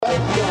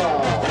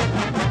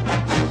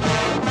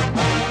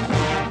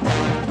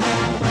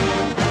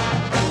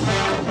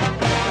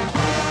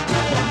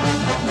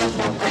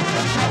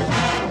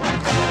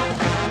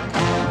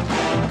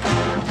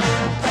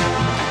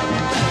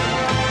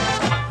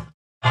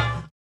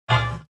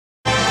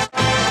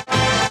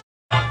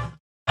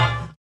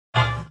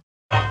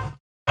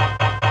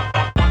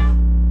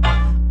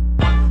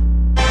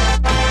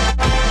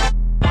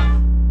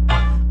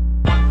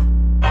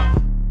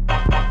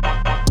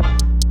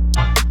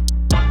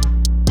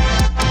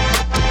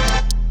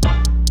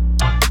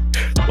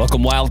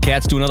Welcome,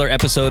 Wildcats, to another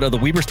episode of the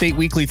Weber State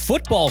Weekly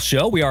Football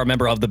Show. We are a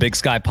member of the Big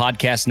Sky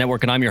Podcast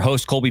Network, and I'm your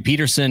host, Colby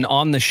Peterson.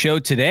 On the show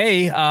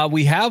today,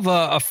 we have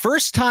a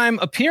first-time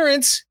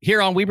appearance here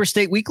on Weber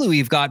State Weekly.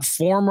 We've got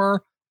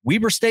former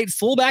Weber State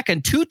fullback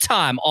and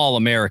two-time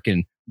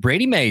All-American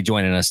Brady May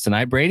joining us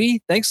tonight.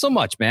 Brady, thanks so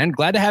much, man.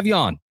 Glad to have you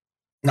on.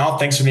 No,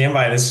 thanks for the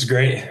invite. This is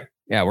great.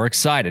 Yeah, we're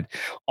excited.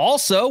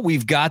 Also,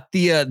 we've got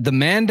the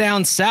man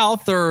down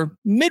south, or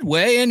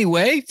midway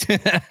anyway,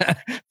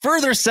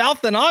 further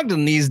south than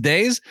Ogden these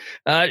days.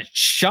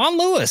 Sean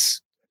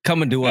Lewis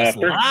coming to us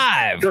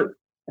live.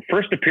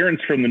 First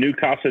appearance from the new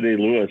Casa de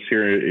Lewis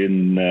here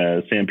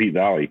in San Pete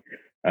Valley.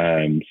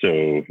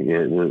 So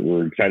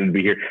we're excited to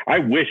be here. I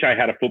wish I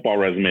had a football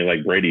resume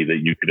like Brady that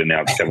you could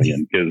announce coming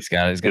in, because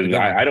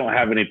I don't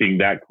have anything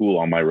that cool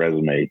on my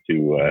resume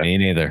Me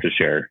neither. to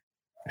share.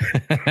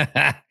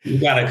 You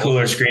got a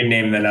cooler screen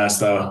name than us,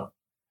 though.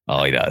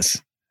 Oh, he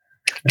does.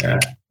 Yeah.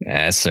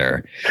 Yes,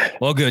 sir.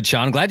 Well, good,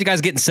 Sean. Glad you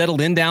guys getting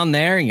settled in down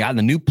there. You got in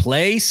the new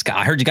place.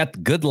 I heard you got the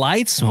good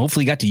lights.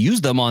 Hopefully you got to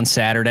use them on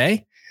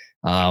Saturday.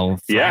 Yeah,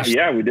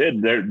 we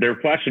did. They're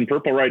flashing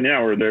purple right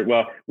now.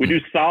 We do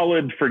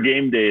solid for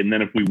game day, and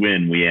then if we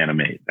win, we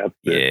animate. That's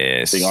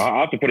the thing.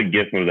 I'll have to put a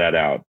GIF of that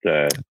out.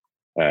 So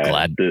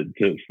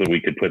we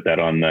could put that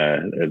on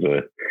as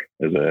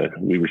a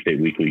Weber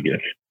State Weekly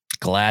GIF.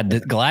 Glad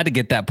to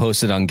get that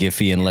posted on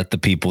Giphy and let the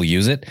people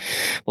use it.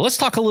 Well, let's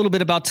talk a little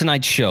bit about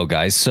tonight's show,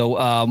 guys. So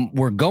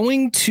we're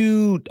going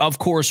to, of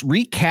course,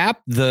 recap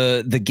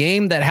the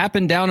game that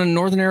happened down in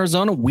Northern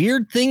Arizona.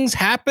 Weird things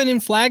happen in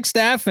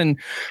Flagstaff, and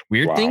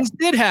weird things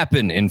did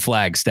happen in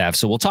Flagstaff.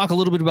 So we'll talk a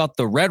little bit about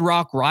the Red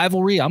Rock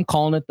rivalry. I'm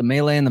calling it the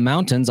Melee in the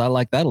Mountains. I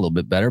like that a little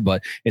bit better,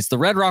 but it's the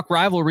Red Rock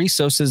rivalry.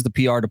 So says the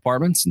PR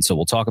departments. And so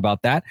we'll talk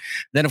about that.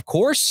 Then, of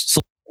course,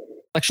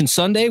 Selection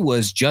Sunday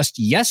was just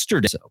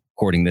yesterday, so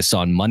recording this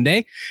on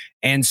Monday.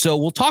 And so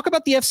we'll talk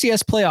about the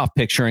FCS playoff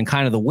picture and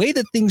kind of the way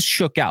that things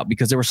shook out,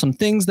 because there were some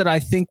things that I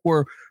think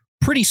were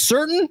pretty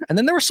certain, and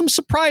then there were some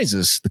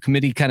surprises. The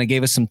committee kind of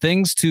gave us some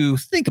things to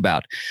think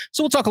about.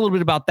 So we'll talk a little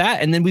bit about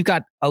that. And then we've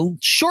got a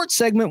short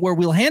segment where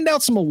we'll hand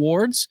out some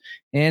awards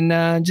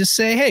and just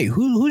say, hey,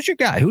 who's your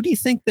guy? Who do you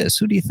think this?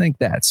 Who do you think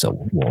that? So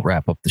we'll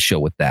wrap up the show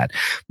with that.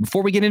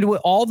 Before we get into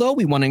it all, though,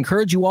 we want to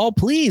encourage you all,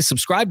 please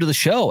subscribe to the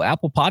show.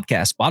 Apple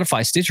Podcasts,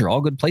 Spotify, Stitcher, all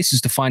good places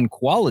to find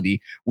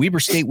quality Weber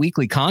State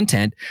Weekly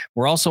content.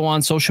 We're also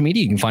on social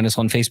media. You can find us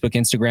on Facebook,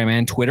 Instagram,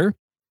 and Twitter.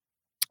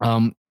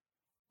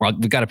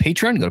 We've got a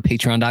Patreon. Go to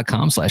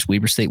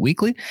patreon.com/Weber State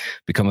Weekly.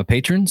 Become a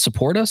patron.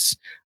 Support us.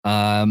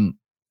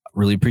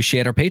 Really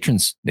appreciate our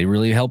patrons. They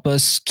really help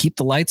us keep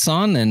the lights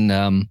on,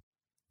 and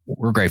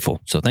we're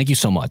grateful. So thank you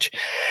so much.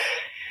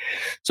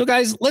 So,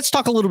 guys, let's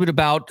talk a little bit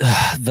about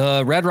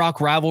the Red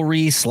Rock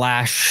rivalry /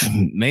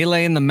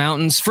 Melee in the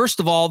Mountains. First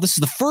of all, this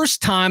is the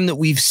first time that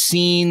we've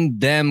seen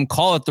them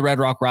call it the Red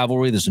Rock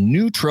rivalry. There's a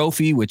new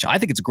trophy, which I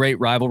think it's a great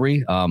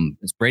rivalry.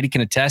 As Brady can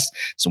attest,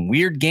 some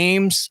weird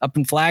games up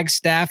in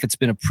Flagstaff. It's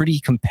been a pretty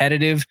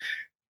competitive.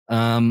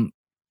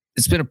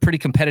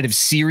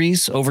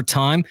 Series over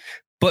time.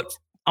 But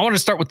I want to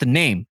start with the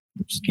name.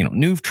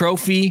 New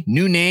trophy,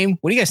 new name.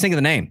 What do you guys think of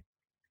the name?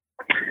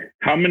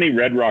 How many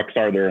Red Rocks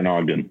are there in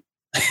Ogden?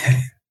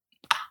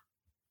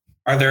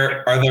 Are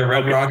there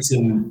Red Rocks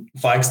in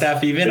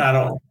Flagstaff even? I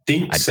don't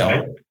think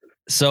so.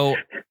 So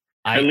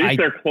at least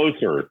they're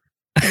closer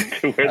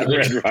to where the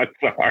Red Rocks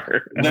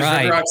are. There's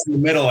Red Rocks in the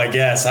middle, I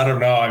guess. I don't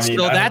know. I mean,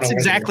 so that's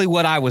exactly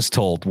what I was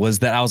told, was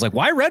that I was like,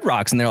 why Red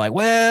Rocks? And they're like,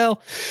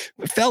 well,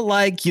 it felt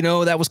like,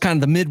 that was kind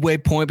of the midway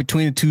point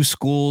between the two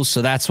schools.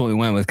 So that's what we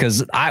went with.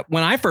 Because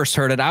when I first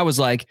heard it, I was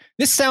like,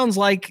 this sounds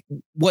like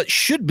what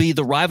should be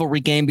the rivalry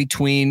game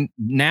between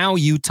now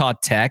Utah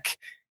Tech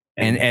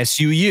and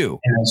SUU.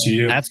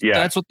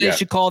 That's what they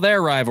should call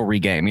their rivalry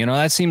game.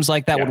 That seems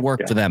like that would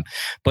work for them.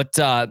 But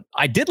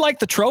I did like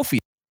the trophy.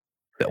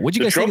 What'd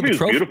you guys think of the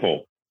trophy?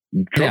 Beautiful.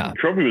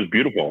 Trophy was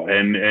beautiful.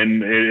 And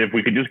if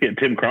we could just get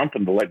Tim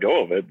Crompton to let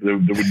go of it,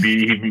 it would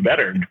be even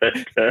better.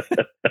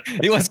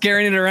 He was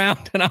carrying it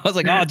around, and I was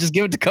like, oh, just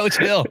give it to Coach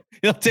Hill.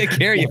 He'll take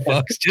care of you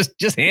folks.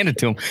 Just hand it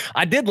to him.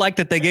 I did like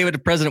that they gave it to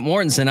President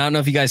Mortensen. I don't know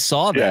if you guys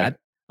saw that.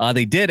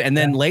 They did. And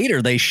then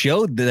later they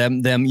showed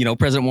them,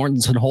 President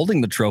Mortensen holding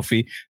the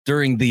trophy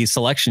during the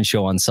selection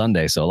show on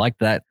Sunday. So I like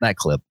that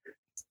clip.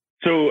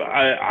 So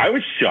I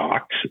was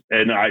shocked,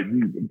 and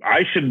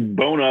I should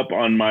bone up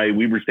on my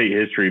Weber State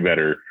history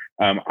better.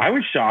 I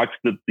was shocked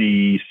that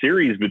the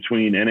series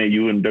between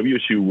NAU and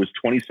WSU was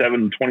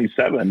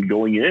 27-27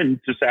 going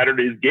into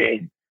Saturday's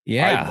game.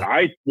 Yeah.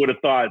 I would have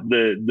thought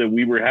that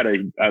Weber had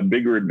a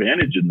bigger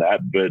advantage in that,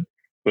 but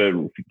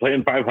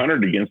playing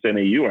 500 against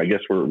NAU, I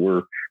guess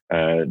we're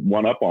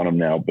one up on them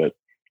now. But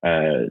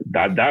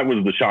that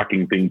was the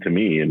shocking thing to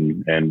me,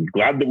 and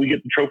glad that we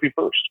get the trophy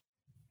first.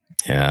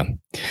 Yeah,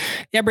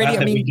 Brady.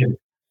 I mean,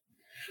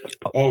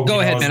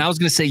 go ahead, man. I was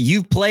going to say,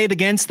 you've played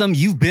against them.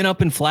 You've been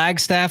up in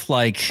Flagstaff,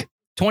 like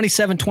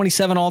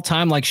 27-27 all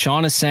time. Like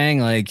Sean is saying,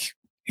 like,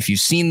 if you've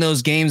seen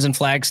those games in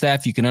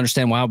Flagstaff, you can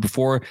understand why.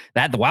 Before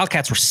that, the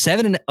Wildcats were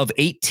 7 of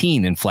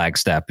 18 in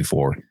Flagstaff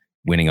before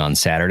winning on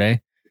Saturday.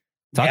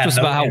 Talk to us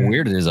about how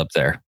weird it is up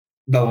there.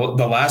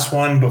 The last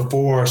one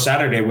before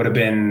Saturday would have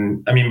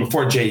been,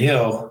 before Jay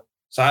Hill.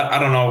 So I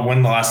don't know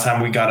when the last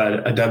time we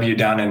got a W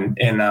down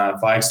in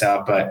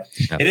Flagstaff, but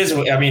it is,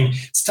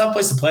 it's a tough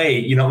place to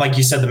play. Like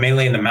you said, the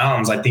Melee in the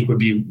mountains, I think would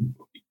be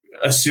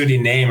a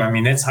suiting name.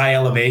 It's high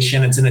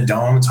elevation. It's in a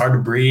dome. It's hard to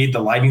breathe. The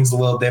lighting's a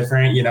little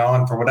different,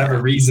 and for whatever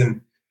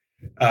reason,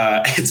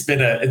 it's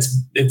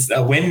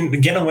a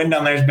win. Getting a win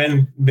down there has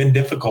been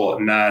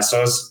difficult, and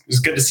so it's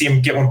good to see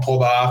him get one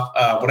pulled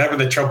off. Whatever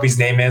the trophy's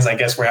name is, I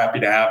guess we're happy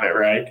to have it,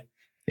 right?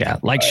 Yeah,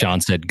 like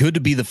Sean said, good to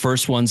be the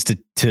first ones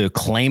to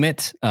claim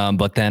it,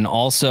 but then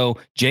also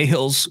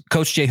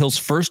Coach Jay Hill's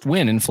first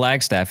win in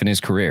Flagstaff in his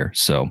career.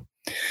 So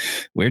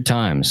weird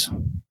times.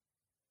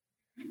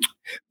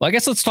 Well, I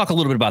guess let's talk a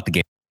little bit about the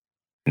game.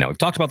 We've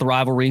talked about the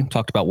rivalry,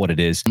 talked about what it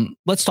is.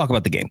 Let's talk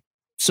about the game.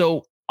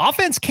 So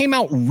offense came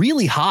out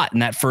really hot in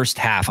that first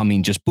half.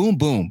 Just boom,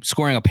 boom,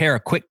 scoring a pair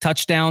of quick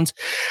touchdowns.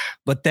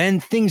 But then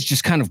things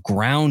just kind of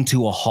ground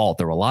to a halt.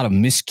 There were a lot of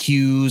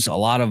miscues, a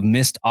lot of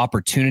missed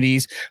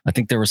opportunities. I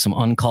think there was some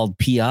uncalled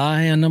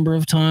PI a number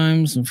of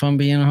times, if I'm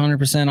being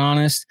 100%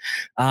 honest.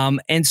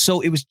 And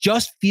so it was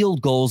just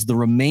field goals the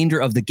remainder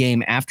of the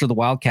game after the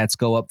Wildcats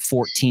go up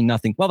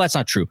 14-0. Well, that's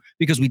not true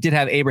because we did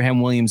have Abraham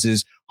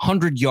Williams's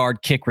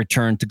 100-yard kick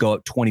return to go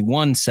up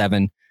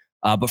 21-7.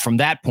 But from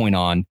that point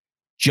on,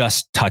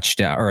 just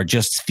touchdown or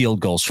just field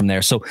goals from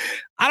there. So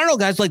I don't know,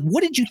 guys,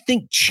 what did you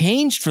think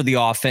changed for the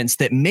offense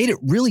that made it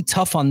really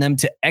tough on them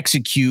to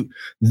execute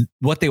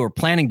what they were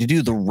planning to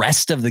do the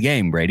rest of the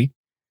game, Brady?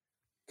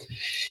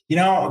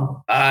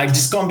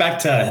 Just going back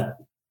to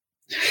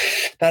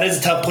that is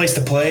a tough place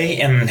to play.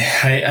 And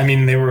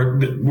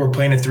we're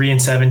playing a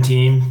 3-7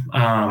 team.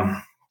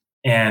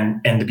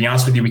 And to be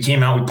honest with you, we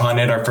came out, we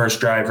punted our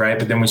first drive, right?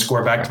 But then we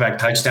scored back-to-back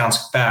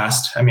touchdowns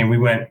fast. We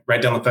went right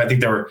down the field. I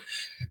think there were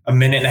a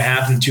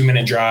 1.5 and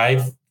 2-minute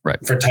drive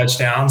for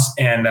touchdowns.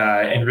 And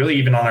really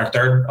even on our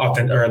third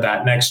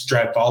that next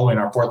drive following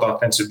our fourth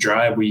offensive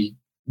drive, we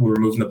were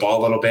moving the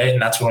ball a little bit.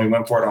 And that's when we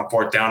went for it on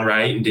fourth down,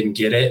 right? And didn't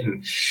get it.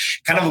 And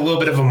kind of a little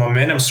bit of a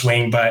momentum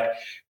swing, but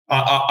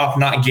off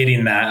not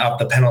getting that off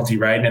the penalty,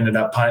 right? Ended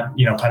up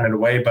punted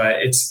away. But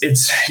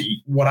it's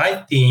what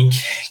I think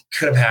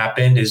could have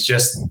happened is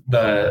just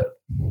I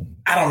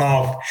don't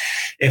know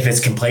if it's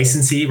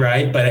complacency,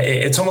 right? But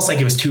it's almost like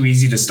it was too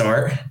easy to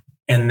start.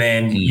 And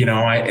then,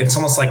 it's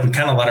almost like we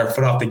kind of let our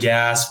foot off the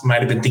gas,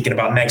 might've been thinking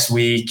about next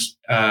week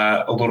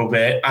a little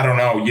bit. I don't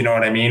know. You know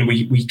what I mean?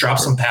 We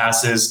dropped some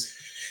passes.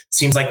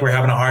 Seems like we're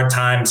having a hard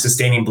time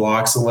sustaining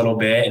blocks a little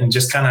bit and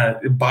just kind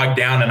of bogged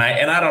down. And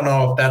I don't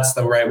know if that's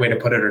the right way to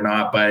put it or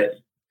not, but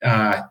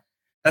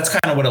that's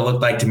kind of what it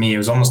looked like to me. It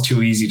was almost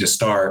too easy to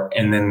start.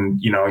 And then,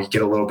 you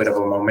get a little bit of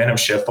a momentum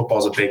shift.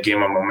 Football's a big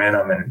game of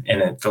momentum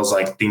and it feels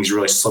like things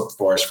really slipped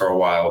for us for a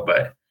while,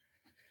 but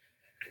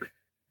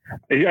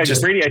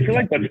Brady, I feel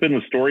like that's been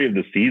the story of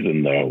the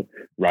season, though,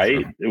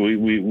 right?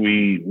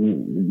 We've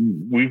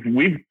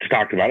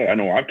talked about it. I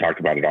know I've talked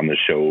about it on this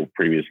show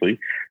previously.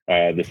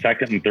 The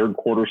second and third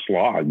quarter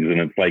slogs, and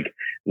it's like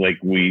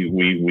we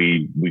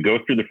go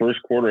through the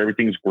first quarter,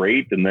 everything's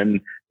great, and then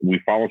we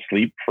fall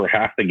asleep for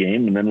half the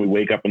game, and then we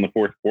wake up in the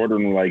fourth quarter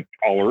and we're like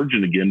all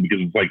urgent again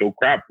because it's like, oh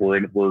crap, we're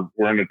in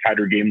a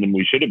tighter game than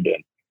we should have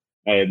been.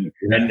 And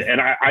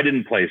I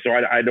didn't play, so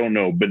I don't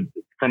know. But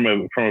from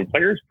a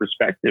player's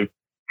perspective,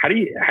 how do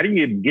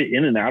you get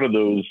in and out of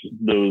those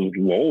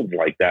lulls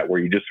like that where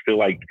you just feel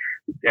like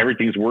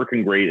everything's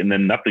working great and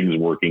then nothing's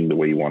working the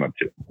way you want it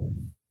to?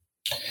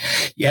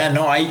 Yeah,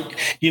 no,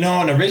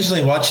 and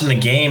originally watching the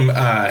game,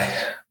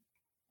 I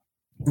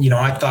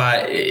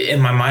thought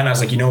in my mind, I was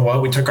like, you know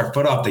what, we took our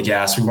foot off the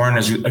gas. We weren't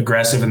as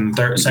aggressive in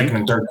the second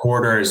and third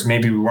quarter as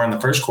maybe we were in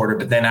the first quarter.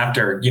 But then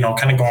after,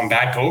 kind of going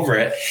back over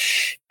it,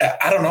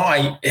 I don't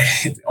know,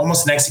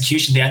 almost an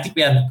execution thing. I think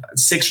we had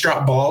 6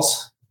 drop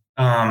balls.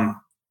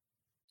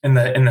 In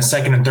the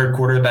second and third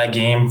quarter of that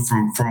game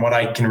from what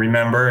I can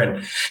remember,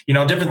 and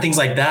different things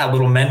like that,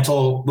 little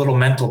mental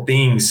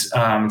things. So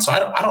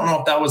I don't know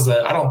if that was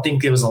I don't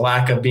think it was a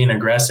lack of being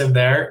aggressive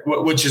there,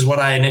 which is what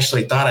I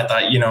initially thought. I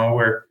thought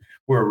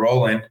we're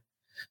rolling,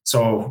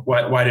 so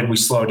why did we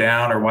slow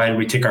down, or why did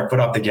we take our foot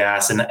off the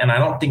gas? And I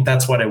don't think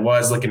that's what it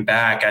was looking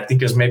back. I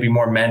think it was maybe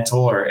more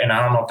mental, and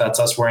I don't know if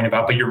that's us worrying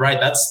about. But you're right,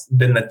 that's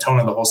been the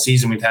tone of the whole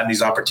season. We've had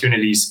these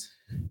opportunities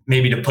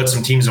maybe to put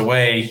some teams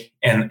away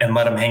and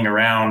let them hang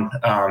around.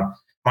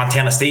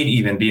 Montana State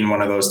even being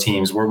one of those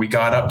teams where we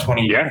got up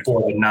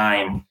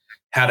 24-9,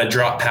 had a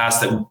drop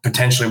pass that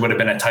potentially would have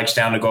been a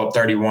touchdown to go up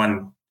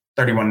 31-9,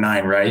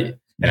 right?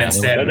 And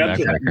instead,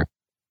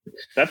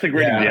 that's a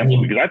great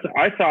example because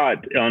I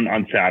thought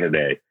on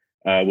Saturday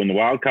when the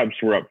Wildcats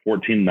were up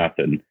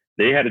 14-0,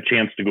 they had a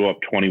chance to go up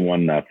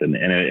 21-0.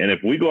 And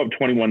if we go up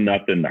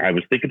 21-0, I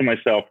was thinking to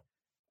myself,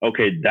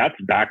 okay, that's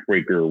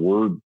backbreaker.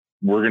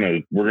 We're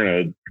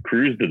gonna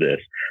cruise to this,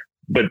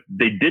 but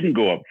they didn't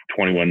go up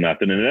 21-0,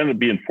 and it ended up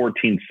being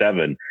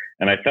 14-7.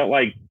 And I felt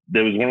like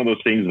there was one of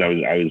those things that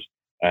I was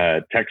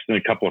texting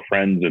a couple of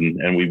friends,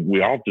 and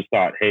we all just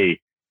thought, hey,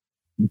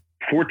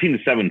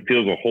 14-7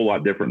 feels a whole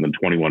lot different than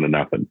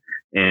 21-0.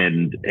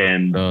 and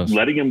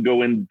letting them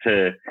go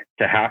into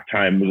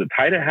halftime. Was it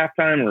tied at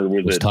halftime or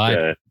was it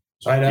tied?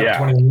 Tied up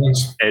 20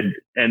 minutes.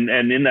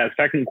 And in that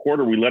second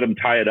quarter, we let them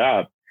tie it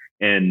up.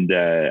 And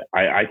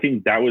I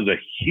think that was a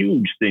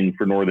huge thing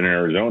for Northern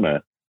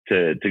Arizona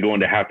to go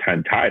into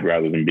halftime tied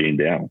rather than being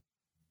down.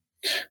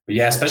 But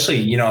yeah,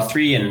 especially, a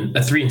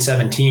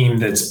 3-7 team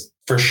that's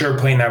for sure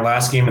playing their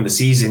last game of the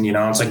season.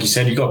 It's like you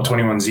said, you go up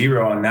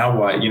 21-0 and now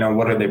what?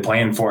 What are they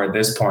playing for at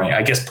this point?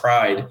 I guess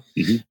pride,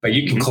 but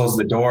you can close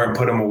the door and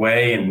put them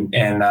away and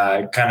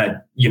kind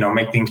of,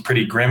 make things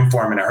pretty grim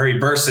for them in a hurry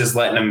versus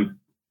letting them,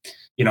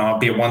 be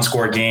a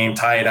 1-score game,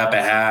 tie it up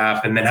at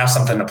half, and then have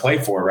something to play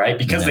for, right?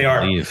 Because they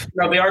are,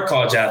 they are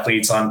college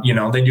athletes on,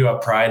 they do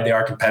have pride, they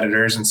are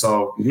competitors. And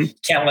so you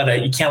can't let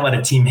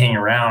a team hang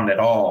around at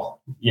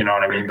all. You know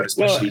what I mean? But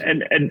especially,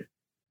 and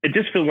it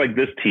just feels like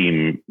this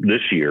team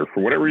this year,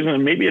 for whatever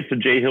reason, maybe it's a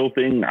Jay Hill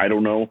thing, I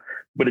don't know,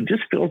 but it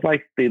just feels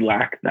like they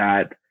lack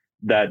that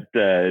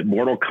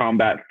Mortal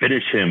Kombat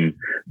finish him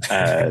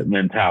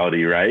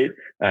mentality, right?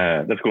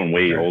 That's going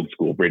way old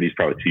school. Brady's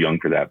probably too young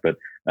for that, but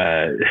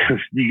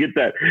you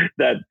get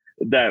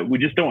that we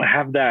just don't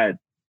have that,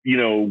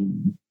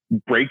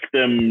 break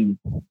them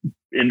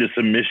into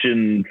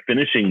submission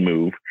finishing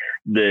move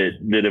that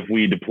if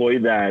we deploy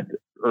that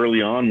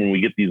early on when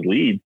we get these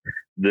leads,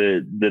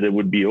 that it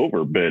would be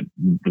over, but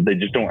they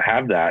just don't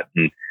have that.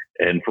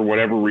 And for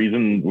whatever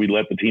reason, we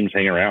let the teams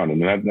hang around.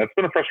 And that's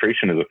been a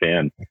frustration as a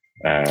fan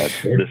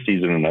this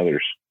season and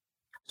others.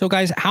 So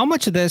guys, how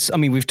much of this,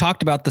 we've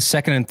talked about the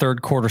second and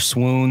third quarter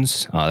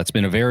swoons. That's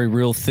been a very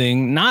real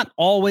thing. Not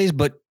always,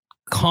 but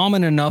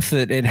common enough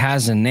that it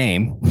has a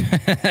name.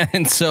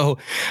 And so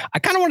I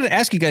kind of wanted to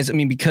ask you guys,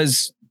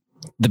 because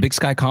the Big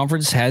Sky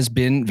Conference has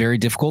been very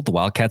difficult. The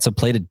Wildcats have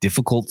played a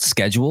difficult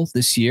schedule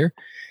this year.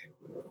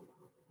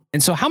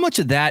 And so how much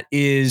of that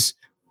is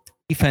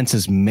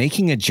defenses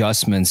making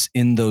adjustments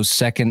in those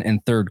second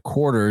and third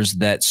quarters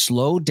that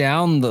slow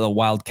down the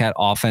Wildcat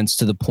offense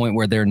to the point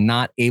where they're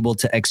not able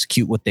to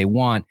execute what they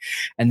want?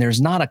 And there's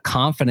not a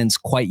confidence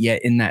quite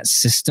yet in that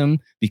system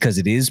because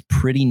it is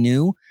pretty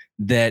new,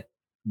 that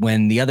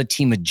when the other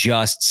team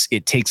adjusts,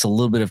 it takes a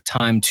little bit of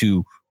time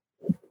to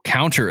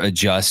counter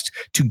adjust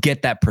to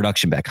get that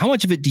production back. How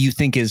much of it do you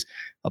think is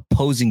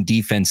opposing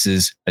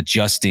defenses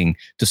adjusting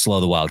to slow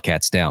the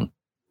Wildcats down?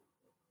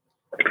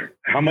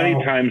 How many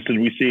times did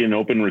we see an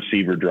open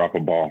receiver drop a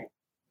ball?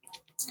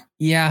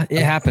 Yeah,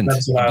 it happens.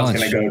 That's what I was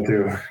going to go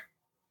to.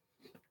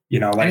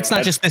 And it's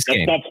not just this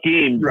game. That's not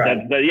scheme. Right.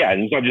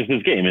 It's not just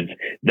this game.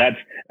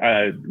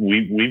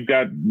 We've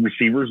got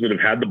receivers that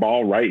have had the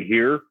ball right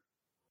here,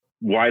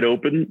 wide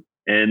open,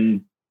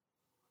 and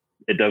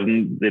they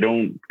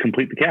don't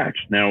complete the catch.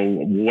 Now,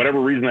 whatever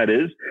reason that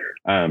is,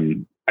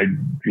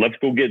 let's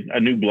go get a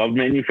new glove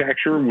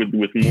manufacturer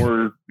with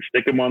more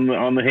stick them on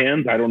the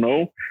hands. I don't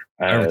know.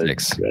 But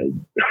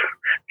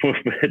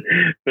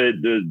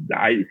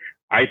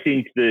I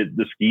think that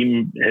the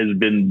scheme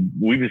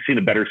we've seen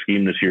a better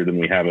scheme this year than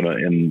we have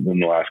in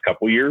the last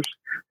couple of years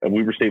of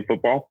Weber State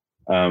football.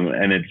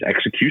 And it's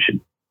execution.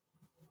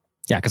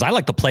 Yeah, because I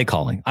like the play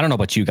calling. I don't know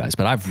about you guys,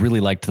 but I've really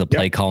liked the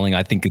play calling.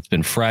 I think it's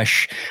been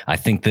fresh. I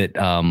think that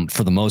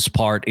for the most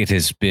part, it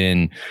has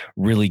been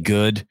really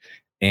good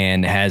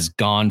and has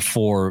gone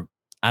for,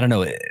 I don't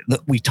know.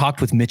 We talked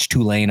with Mitch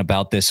Tulane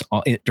about this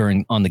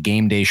on the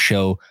Game Day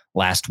show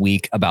last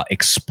week about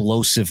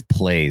explosive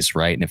plays,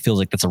 right? And it feels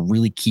like that's a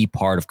really key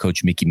part of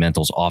Coach Mickey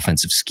Mental's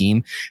offensive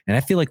scheme. And I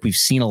feel like we've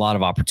seen a lot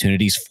of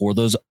opportunities for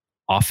those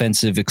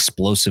offensive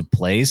explosive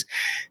plays.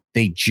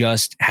 They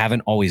just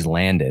haven't always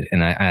landed.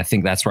 And I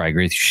think that's where I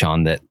agree with you,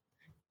 Sean,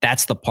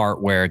 that's the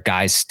part where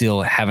guys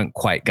still haven't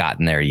quite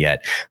gotten there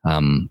yet.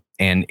 And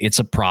it's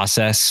a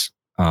process,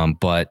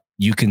 but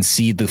you can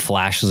see the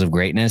flashes of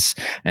greatness.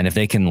 And if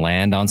they can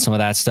land on some of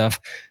that stuff,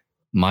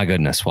 my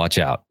goodness, watch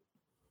out.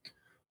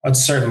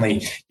 That's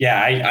certainly,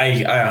 yeah,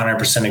 I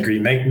 100% agree.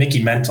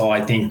 Mickey Mental, I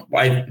think,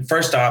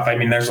 first off,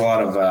 there's a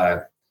lot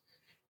of,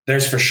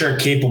 there's for sure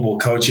capable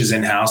coaches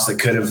in-house that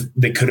could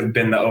have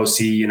been the OC.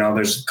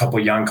 There's a couple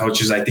of young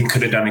coaches I think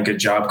could have done a good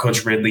job.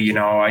 Coach Ridley,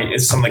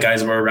 some of the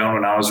guys that were around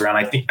when I was around,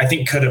 I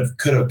think could have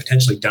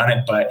potentially done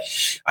it. But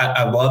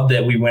I love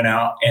that we went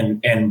out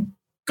and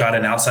got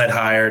an outside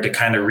hire to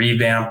kind of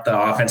revamp the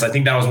offense. I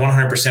think that was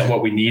 100%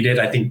 what we needed.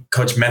 I think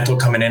Coach Mental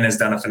coming in has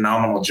done a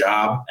phenomenal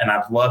job, and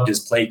I've loved his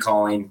play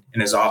calling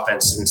and his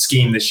offense and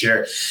scheme this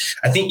year.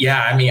 I think,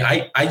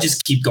 I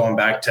just keep going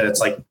back to, it's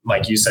like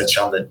you said,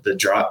 Sean, the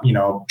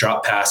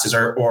drop passes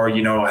or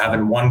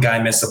having one guy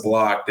miss a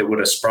block that would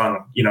have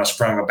sprung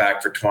a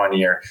back for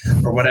 20 or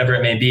whatever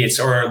it may be. It's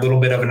or a little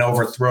bit of an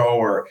overthrow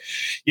or,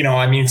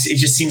 it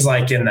just seems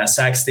like in that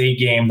Sac State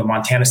game, the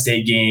Montana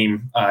State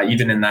game,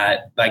 even in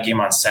that game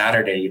on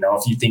Saturday,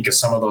 if you think of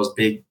some of those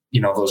big,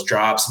 those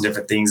drops and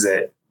different things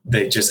that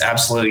just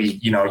absolutely,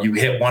 you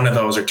hit one of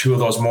those or two of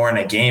those more in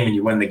a game and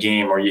you win the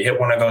game, or you hit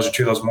one of those or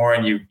two of those more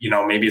and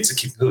maybe it's a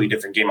completely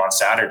different game on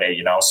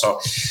Saturday, so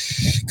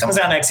it comes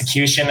down to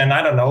execution. And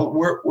I don't know,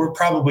 we're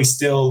probably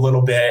still a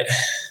little bit,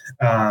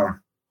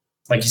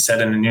 like you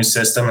said, in a new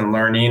system and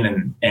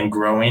learning and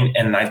growing.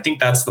 And I think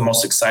that's the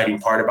most exciting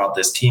part about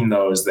this team,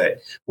 though, is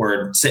that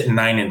we're sitting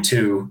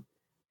 9-2,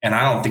 and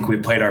I don't think we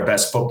played our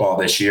best football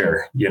this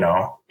year,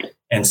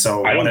 And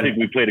so I don't think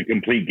we played a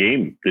complete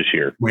game this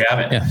year. We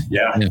haven't.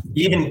 Yeah.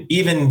 Even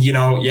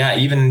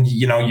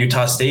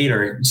Utah State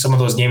or some of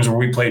those games where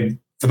we played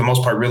for the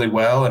most part really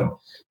well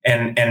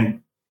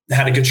and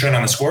had a good trend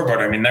on the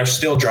scoreboard. I mean, there's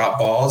still drop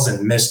balls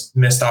and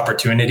missed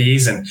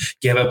opportunities and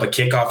give up a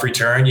kickoff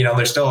return.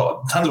 There's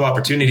still tons of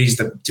opportunities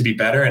to be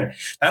better. And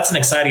that's an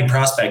exciting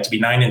prospect, to be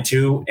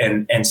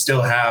 9-2 and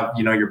still have,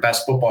 your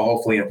best football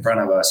hopefully in front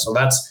of us. So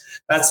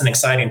that's an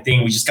exciting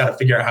thing. We just got to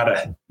figure out how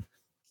to,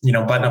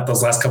 button up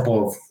those last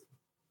couple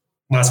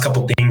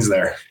things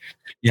there.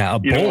 Yeah, a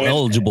bowl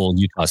eligible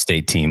Utah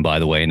State team, by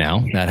the way.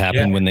 Now that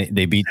happened when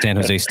they beat San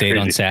Jose State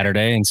on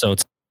Saturday, and so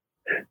it's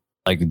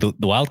like the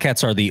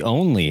Wildcats are the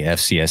only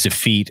FCS to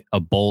defeat a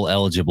bowl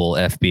eligible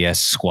FBS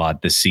squad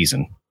this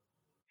season.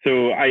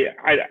 So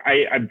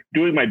I'm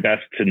doing my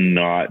best to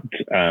not.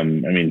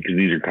 Because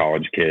these are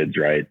college kids,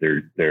 right?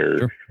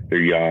 They're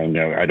young.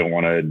 I don't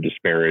want to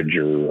disparage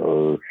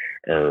or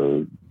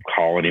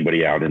call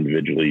anybody out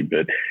individually,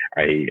 but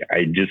I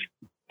just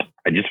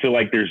feel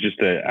like there's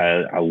just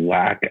a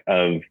lack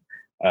of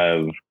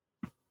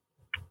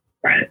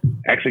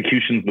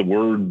execution's the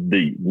word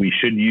that we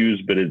should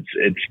use, but it's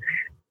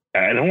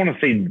I don't want to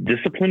say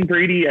discipline,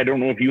 Brady. I don't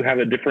know if you have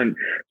a different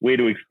way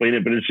to explain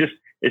it, but it's just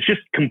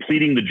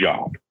completing the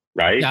job,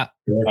 right? Yeah.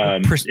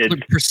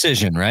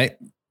 Precision, right?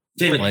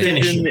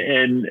 Precision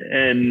and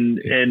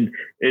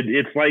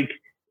it's like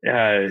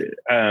I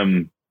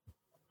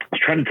was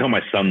trying to tell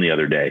my son the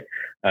other day.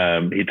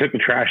 He took the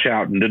trash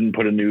out and didn't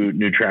put a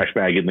new trash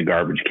bag in the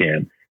garbage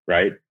can.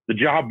 Right, the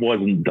job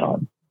wasn't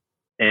done,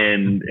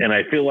 and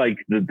I feel like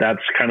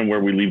that's kind of where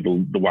we leave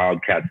the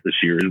Wildcats this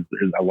year. Is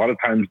a lot of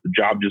times the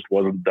job just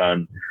wasn't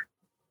done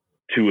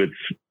to its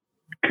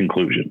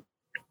conclusion.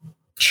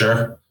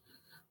 Sure.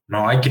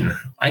 No, I can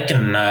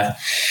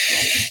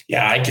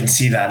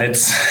see that.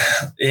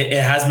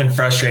 It has been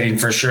frustrating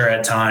for sure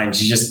at times.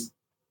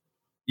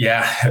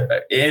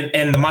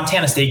 And the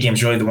Montana State game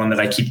is really the one that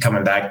I keep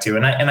coming back to.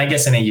 And I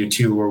guess in AU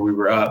too, where we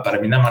were up, but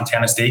I mean, that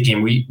Montana State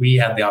game, we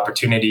had the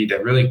opportunity to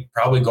really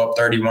probably go up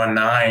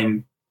 31-9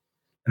 in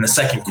the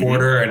second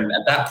quarter. And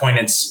at that point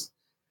it's,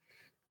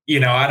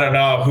 I don't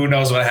know, who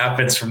knows what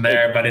happens from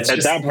there, but it's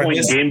at that point,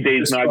 game day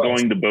is not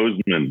going to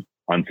Bozeman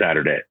on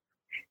Saturday.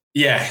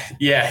 Yeah.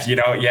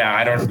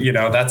 I don't,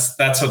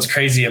 that's what's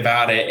crazy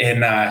about it.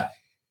 And,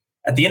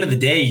 at the end of the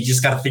day, you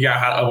just got to figure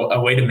out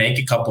a way to make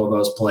a couple of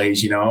those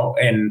plays,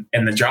 and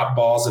the drop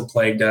balls have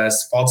plagued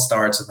us. False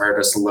starts have hurt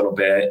us a little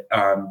bit,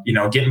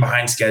 getting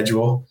behind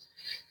schedule.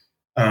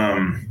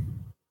 But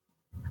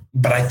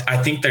I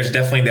think there's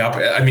definitely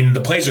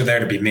the plays are there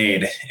to be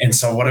made. And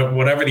so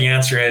whatever the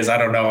answer is, I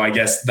don't know. I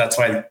guess that's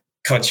why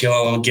Coach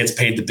Hill gets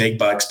paid the big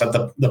bucks,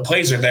 but the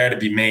plays are there to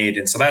be made.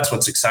 And so that's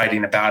what's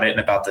exciting about it and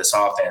about this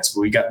offense.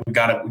 But we got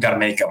to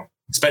make them,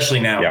 especially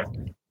now. Yeah.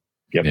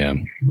 Yep. Yeah.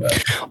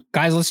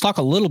 Guys, let's talk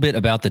a little bit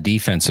about the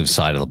defensive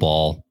side of the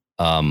ball.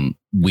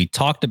 We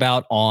talked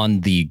about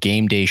on the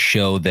game day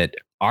show that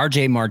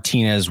RJ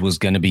Martinez was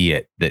going to be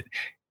it, that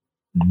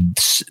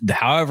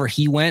however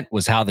he went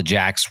was how the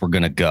Jacks were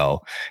going to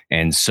go.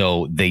 And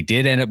so they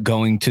did end up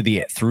going through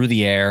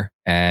the air,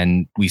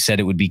 and we said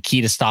it would be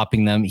key to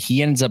stopping them.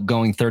 He ends up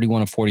going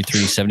 31 of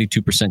 43,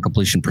 72%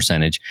 completion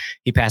percentage.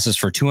 He passes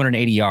for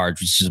 280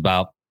 yards, which is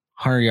about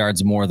 100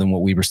 yards more than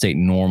what Weber State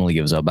normally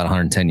gives up, about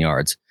 110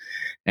 yards.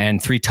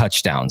 And 3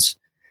 touchdowns.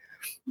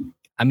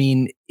 I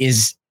mean,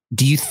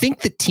 do you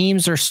think that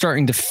teams are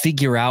starting to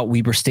figure out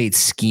Weber State's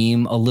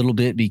scheme a little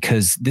bit?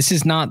 Because this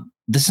is not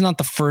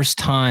the first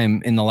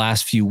time in the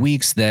last few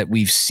weeks that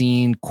we've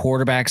seen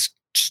quarterbacks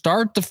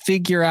start to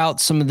figure out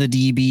some of the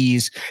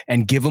DBs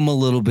and give them a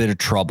little bit of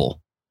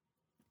trouble.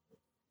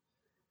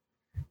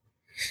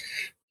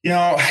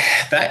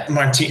 That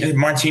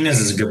Martinez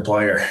is a good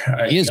player.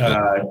 He is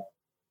good.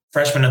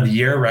 Freshman of the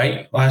year,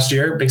 right? Last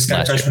year, Big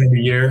Sky freshman of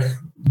the year.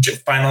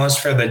 Finalist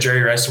for the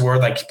Jerry Rice Award.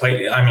 Like, he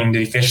played, did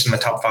he finish in the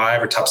top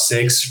 5 or top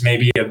 6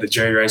 maybe of the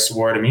Jerry Rice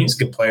Award? He's a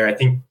good player. I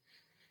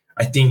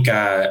think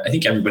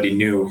everybody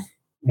knew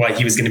what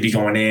he was going to be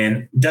going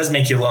in. It does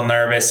make you a little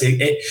nervous.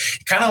 It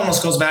kind of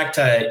almost goes back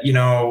to,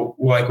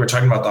 like we're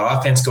talking about, the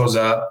offense goes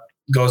up,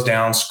 goes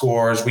down,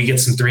 scores. We get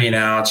some 3 and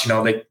outs,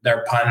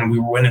 they're punting, we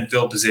were in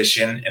field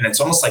position, and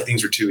it's almost like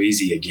things were too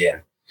easy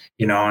again,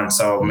 and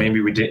so maybe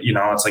we did,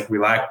 it's like we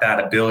lacked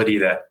that ability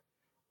to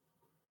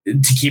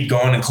keep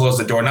going and close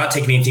the door, not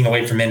taking anything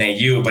away from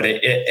NAU, but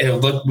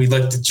we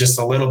looked just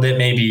a little bit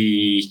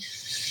maybe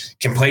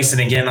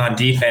complacent again on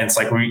defense.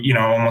 Like we,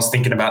 almost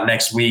thinking about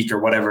next week or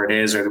whatever it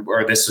is,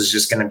 or this was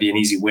just going to be an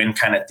easy win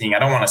kind of thing. I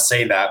don't want to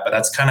say that, but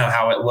that's kind of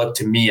how it looked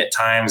to me at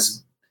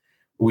times.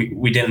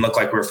 We didn't look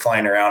like we were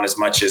flying around as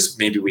much as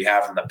maybe we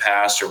have in the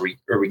past, or we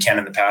can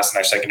in the past in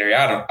our secondary.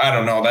 I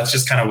don't know. That's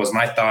just kind of was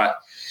my thought,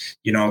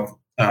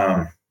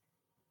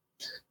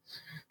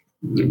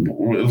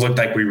 it looked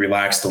like we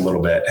relaxed a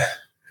little bit.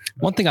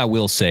 One thing I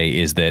will say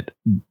is that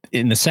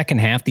in the second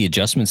half, the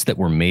adjustments that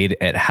were made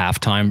at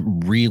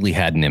halftime really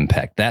had an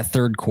impact. That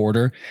third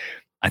quarter,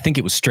 I think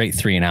it was straight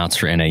 3 and outs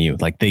for NAU.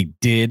 Like they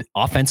did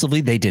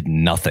offensively, they did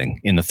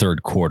nothing in the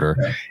third quarter.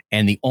 Yeah.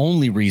 And the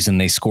only reason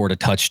they scored a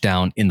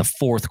touchdown in the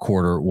fourth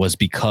quarter was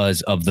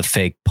because of the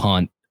fake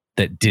punt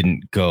that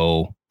didn't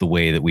go the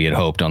way that we had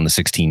hoped on the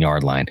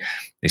 16-yard line.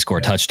 They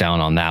scored a touchdown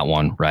on that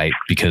one, right?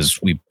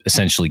 Because we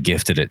essentially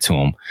gifted it to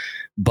them.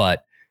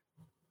 But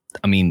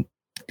I mean,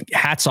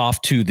 hats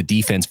off to the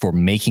defense for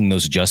making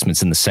those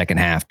adjustments in the second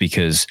half,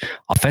 because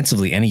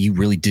offensively, NAU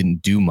really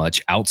didn't do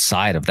much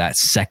outside of that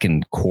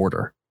second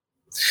quarter.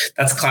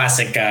 That's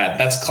classic.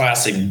 That's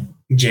classic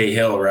Jay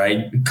Hill,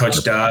 right?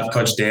 Coach Dove,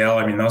 Coach Dale.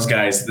 I mean, those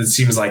guys, it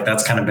seems like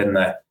that's kind of been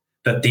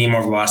the theme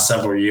over the last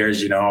several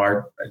years. You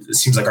know, it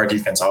seems like our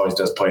defense always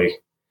does play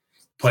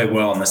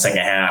well in the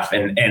second half.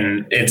 And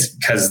it's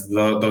because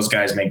those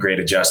guys make great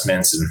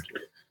adjustments. And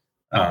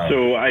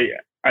so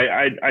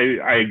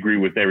I agree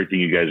with everything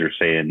you guys are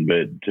saying,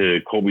 but to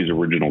Colby's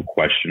original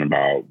question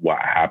about what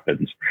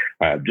happens,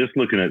 just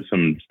looking at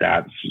some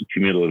stats,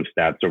 cumulative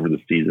stats over the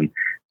season,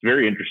 it's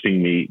very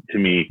interesting to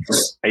me.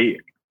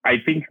 I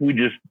think we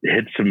just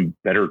hit some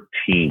better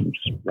teams,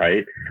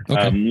 right?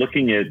 Okay.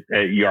 Looking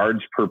at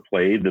yards per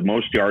play, the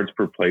most yards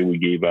per play we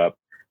gave up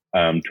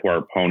to our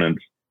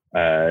opponents,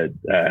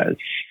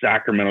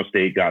 Sacramento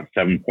State got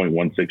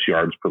 7.16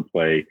 yards per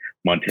play.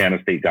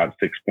 Montana State got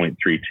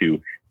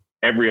 6.32.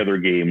 Every other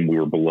game we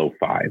were below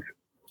 5,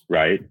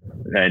 right?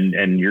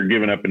 And you're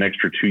giving up an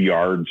extra 2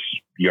 yards,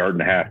 yard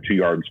and a half, 2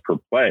 yards per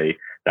play.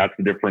 That's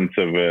the difference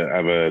of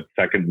a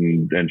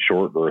second and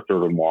short or a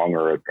third and long,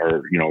 or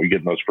you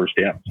getting those first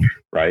downs,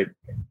 right?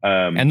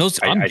 And those,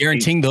 I'm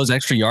guaranteeing those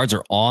extra yards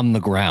are on the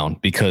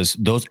ground, because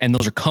those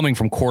are coming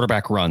from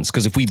quarterback runs.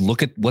 Because if we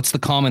look at what's the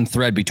common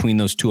thread between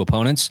those two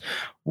opponents,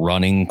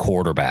 running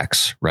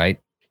quarterbacks, right?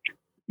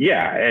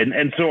 Yeah,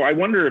 and so I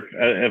wonder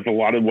if a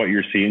lot of what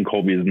you're seeing,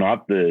 Colby, is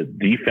not the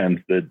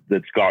defense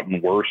that's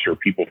gotten worse or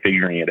people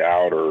figuring it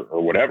out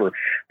or whatever.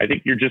 I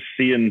think you're just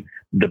seeing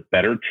the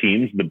better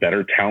teams, the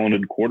better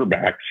talented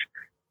quarterbacks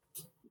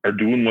are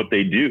doing what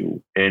they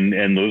do,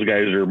 and those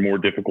guys are more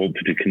difficult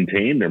to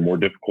contain. They're more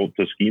difficult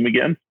to scheme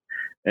against,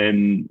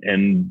 and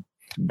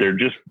they're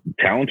just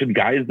talented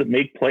guys that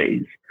make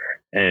plays,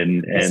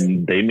 and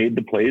they made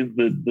the plays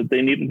that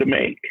they needed to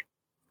make.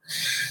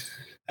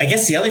 I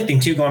guess the other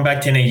thing too, going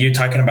back to NAU,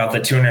 talking about the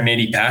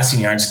 280 passing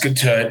yards, good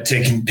to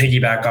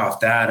piggyback off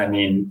that. I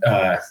mean,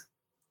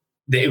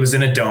 it was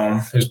in a dome.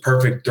 It was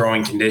perfect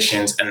throwing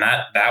conditions. And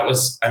that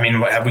was, I mean,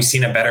 have we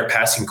seen a better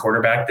passing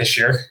quarterback this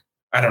year?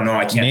 I don't know.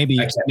 I can't.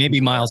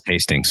 Maybe Miles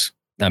Hastings.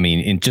 I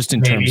mean, in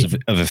terms of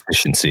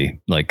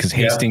efficiency, like, because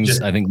Hastings,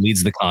 I think,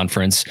 leads the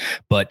conference,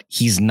 but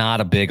he's not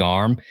a big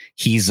arm.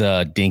 He's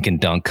a dink and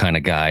dunk kind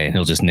of guy, and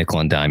he'll just nickel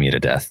and dime you to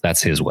death.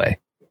 That's his way.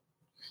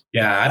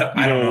 Yeah.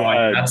 I don't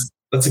know.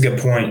 That's a good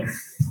point.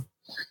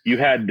 You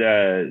had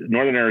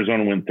Northern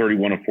Arizona win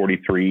 31 of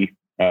 43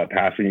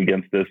 passing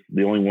against us.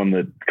 The only one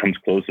that comes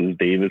close is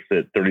Davis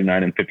at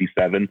 39 and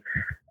 57.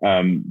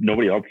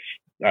 Nobody else.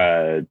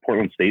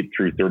 Portland State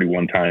threw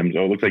 31 times.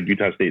 Oh, it looks like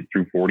Utah State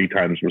threw 40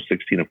 times, was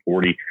 16 of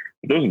 40.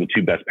 But those are the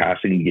two best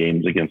passing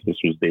games against us,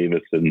 was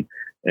Davis and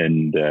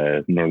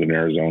Northern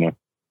Arizona.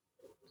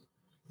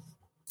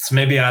 So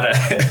maybe I ought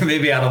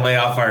to lay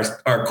off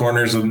our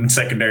corners and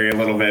secondary a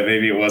little bit.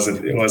 Maybe it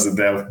wasn't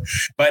them,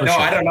 but for no, sure.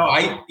 I don't know.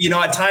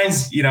 At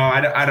times,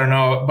 I don't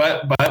know,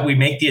 but we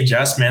make the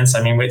adjustments.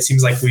 I mean, it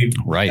seems like we've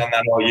done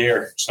that all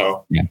year.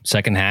 So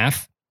second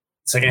half,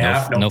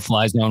 no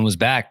fly zone was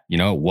back.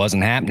 It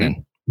wasn't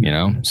happening.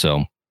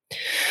 So.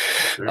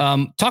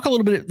 Talk a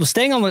little bit,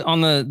 staying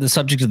on the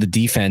subject of the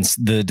defense.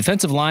 The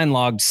defensive line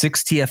logged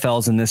 6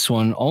 TFLs in this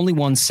one, only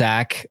 1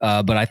 sack.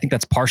 But I think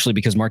that's partially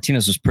because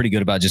Martinez was pretty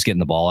good about just getting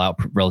the ball out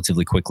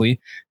relatively quickly.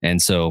 And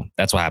so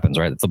that's what happens,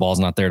 right? If the ball's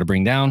not there to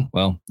bring down,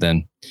 well,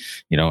 then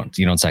you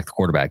don't sack the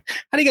quarterback.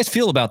 How do you guys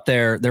feel about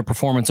their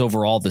performance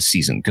overall this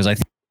season? Because I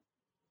think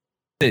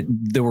that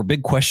there were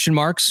big question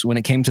marks when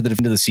it came to the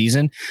end of the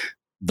season.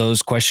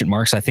 Those question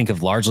marks, I think,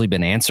 have largely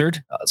been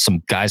answered.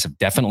 Some guys have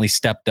definitely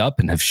stepped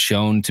up and have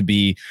shown to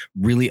be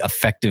really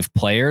effective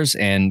players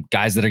and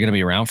guys that are going to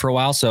be around for a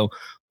while. So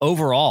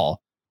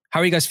overall, how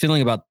are you guys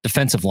feeling about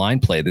defensive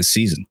line play this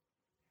season?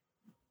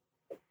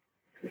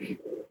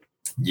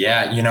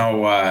 Yeah,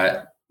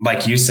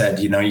 like you said,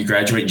 you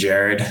graduate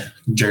Jared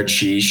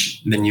Sheesh,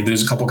 then you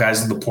lose a couple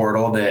guys in the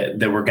portal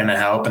that were going to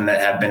help and that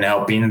have been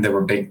helping. That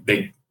were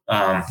big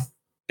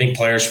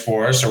players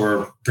for us, or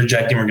we're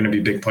projecting we're going to be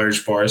big players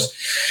for us.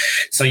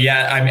 So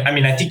I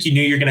mean, I think you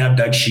knew you're going to have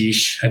Doug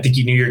Sheesh. I think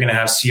you knew you're going to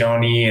have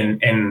Sione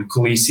and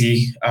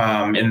Kulisi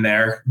in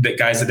there, the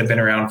guys that have been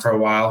around for a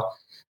while.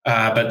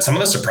 But some of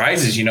the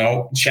surprises,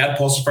 Chad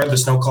Pulsifer, the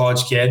Snow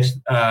College kid,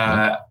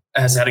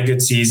 has had a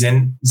good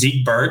season.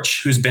 Zeke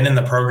Birch, who's been in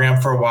the program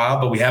for a while,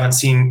 but we haven't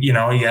seen, we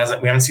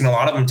haven't seen a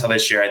lot of him until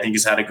this year. I think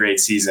he's had a great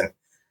season.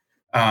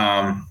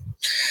 Braden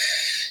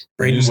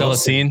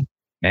Wilson,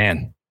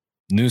 man.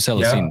 New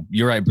Celestine. Yeah.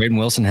 You're right. Braden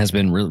Wilson has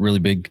been really, really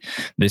big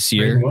this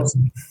year.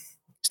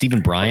 Stephen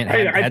Bryant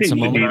had some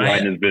moments.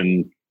 Line has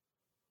been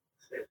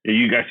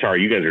You guys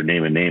are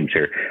naming names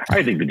here.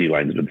 I think the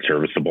D-line has been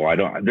serviceable.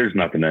 There's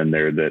nothing in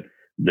there that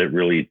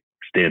really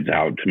stands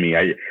out to me.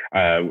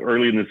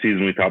 Early in the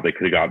season, we thought they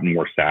could have gotten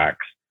more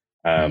sacks.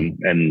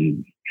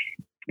 And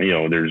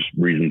there's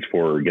reasons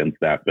for or against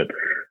that, but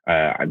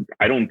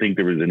I don't think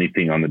there was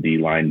anything on the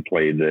D-line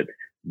play that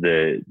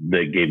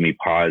gave me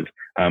pause.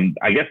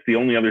 I guess the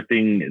only other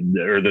thing,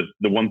 or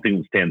the one thing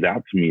that stands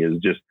out to me, is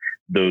just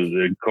those,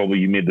 Colby,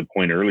 you made the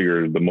point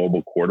earlier, the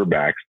mobile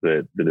quarterbacks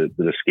that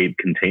escape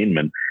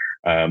containment.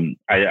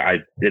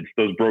 It's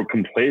those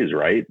broken plays,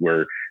 right?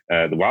 Where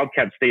the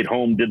Wildcats stayed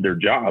home, did their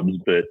jobs,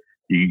 but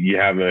you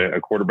have a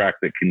quarterback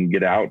that can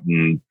get out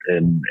and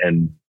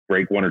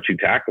break one or two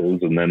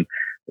tackles, and then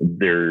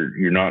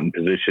you're not in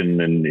position,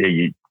 and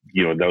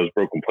those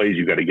broken plays,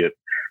 you got to get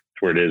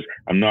to where it is.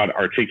 I'm not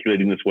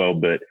articulating this well,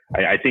 but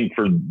I think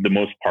for the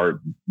most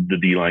part, the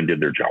D-line did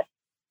their job.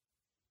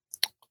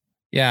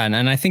 Yeah,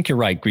 and I think you're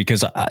right,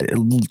 because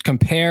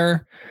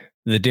compare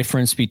the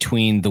difference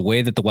between the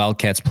way that the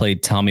Wildcats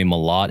played Tommy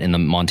Mellott in the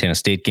Montana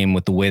State game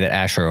with the way that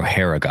Asher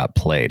O'Hara got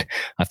played.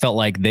 I felt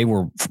like they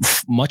were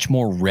much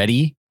more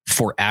ready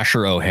for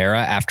Asher O'Hara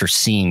after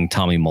seeing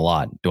Tommy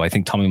Mellott. Do I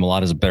think Tommy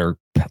Mellott is a better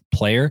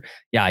player?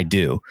 Yeah, I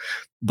do.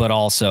 But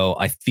also,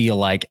 I feel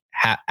like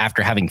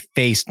after having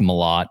faced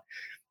Mellott,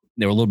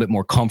 they were a little bit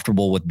more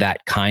comfortable with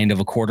that kind of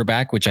a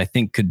quarterback, which I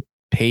think could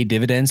pay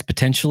dividends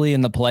potentially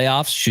in the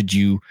playoffs. Should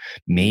you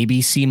maybe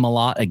see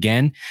Mellott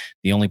again?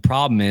 The only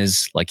problem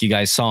is, like you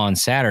guys saw on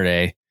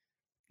Saturday,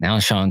 now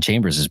Sean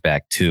Chambers is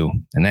back too,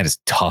 and that is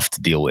tough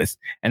to deal with.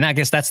 And I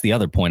guess that's the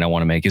other point I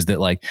want to make, is that,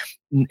 like,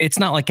 it's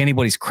not like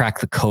anybody's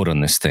cracked the code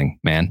on this thing,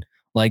 man.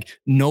 Like,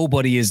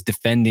 nobody is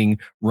defending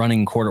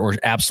running or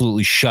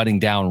absolutely shutting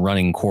down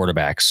running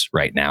quarterbacks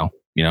right now.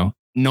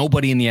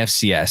 Nobody in the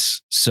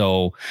FCS.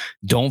 So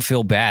don't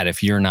feel bad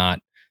if you're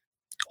not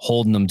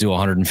holding them to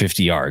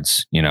 150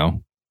 yards.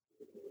 No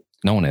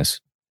one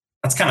is.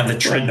 That's kind of the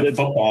trend of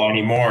football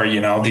anymore.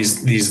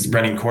 These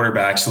running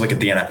quarterbacks. Look at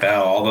the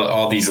NFL.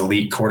 All these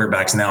elite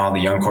quarterbacks now, all the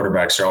young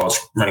quarterbacks are all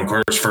running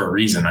quarterbacks for a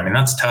reason. I mean,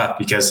 that's tough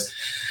because,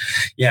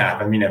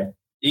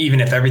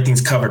 even if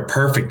everything's covered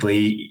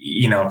perfectly,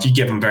 if you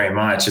give them very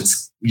much,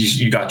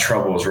 you got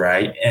troubles,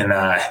 right? And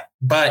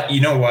but you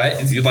know what?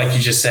 Like you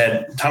just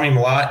said, Tommy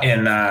Mellott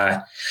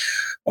and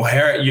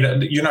O'Hara,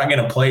 you're not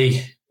going to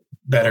play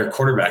better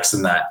quarterbacks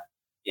than that.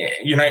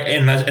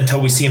 And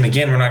until we see him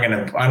again,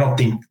 I don't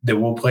think that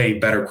we'll play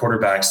better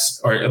quarterbacks,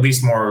 or at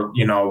least more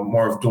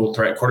of dual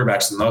threat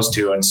quarterbacks than those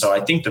two. And so I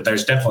think that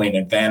there's definitely an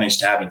advantage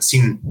to having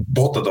seen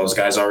both of those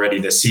guys already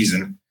this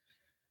season.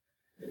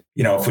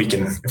 If we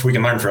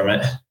can learn from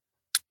it.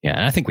 Yeah.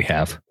 And I think we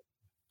have.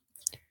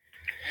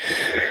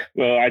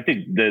 Well, I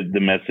think the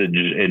message,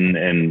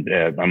 and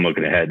I'm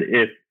looking ahead,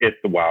 if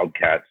the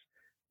Wildcats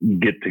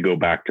get to go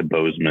back to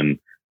Bozeman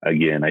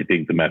again, I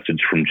think the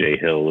message from Jay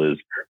Hill is,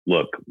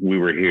 look, we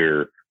were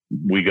here.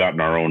 We got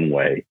in our own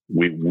way.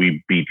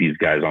 We beat these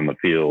guys on the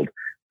field,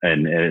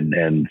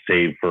 and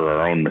save for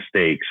our own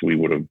mistakes, we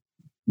would have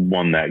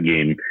won that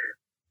game.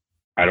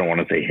 I don't want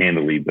to say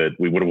handily, but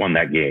we would have won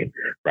that game,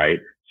 right?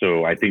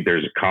 So I think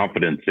there's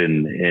confidence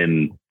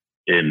in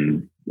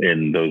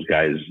those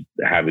guys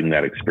having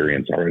that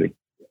experience already.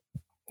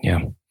 Yeah,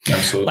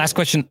 absolutely.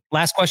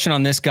 Last question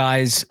on this,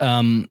 guys.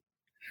 And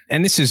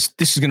this is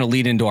going to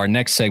lead into our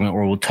next segment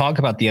where we'll talk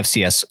about the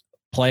FCS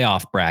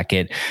playoff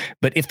bracket.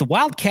 But if the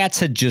Wildcats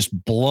had just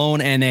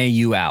blown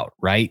NAU out,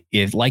 right?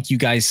 If, like you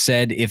guys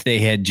said, if they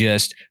had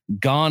just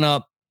gone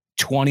up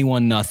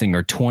 21-0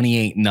 or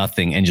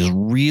 28-0 and just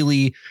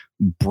really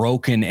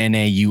broken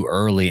NAU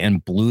early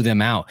and blew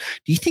them out,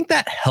 do you think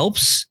that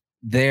helps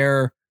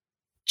their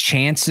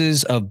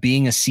chances of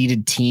being a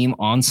seeded team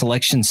on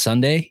Selection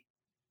Sunday?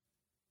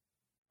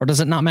 Or does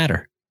it not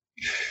matter?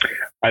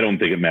 I don't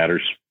think it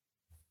matters.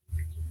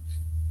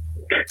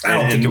 I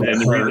don't think it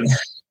would hurt.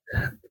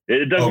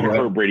 It doesn't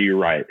hurt, Brady. You're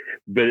right.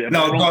 But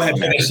no, go ahead,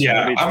 finish.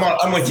 Yeah,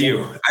 I'm with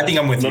you. I think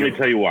I'm with you. Let me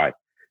tell you why.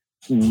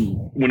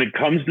 When it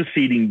comes to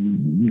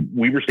seeding,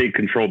 Weber State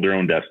controlled their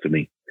own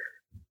destiny.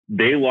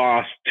 They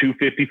lost two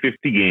 50-50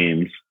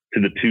 games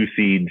to the two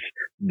seeds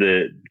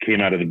that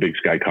came out of the Big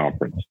Sky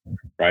Conference,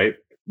 right?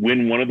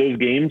 Win one of those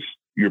games,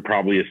 you're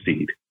probably a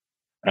seed.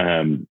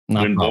 Win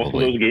both of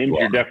those games,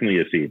 you're definitely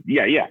a seed.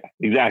 Yeah,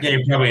 exactly. Yeah,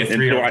 you're probably a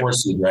 3 or 4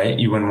 seed, right?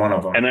 You win one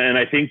of them. And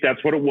I think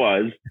that's what it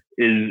was,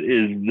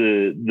 is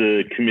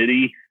the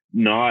committee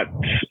not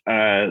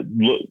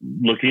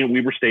looking at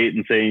Weber State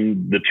and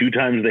saying the 2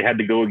 times they had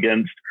to go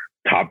against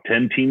top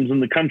 10 teams in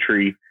the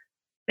country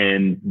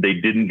and they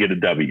didn't get a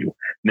W.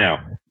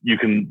 Now,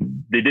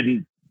 they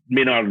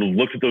may not have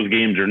looked at those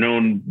games or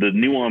known the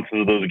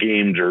nuances of those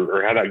games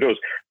or how that goes.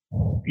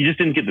 You just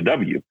didn't get the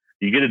W.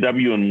 You get a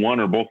W in one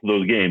or both of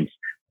those games,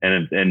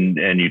 and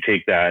you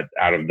take that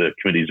out of the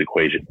committee's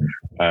equation.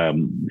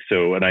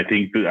 And I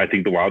think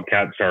the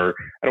Wildcats are,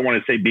 I don't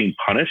want to say being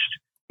punished,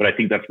 but I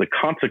think that's the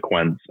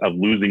consequence of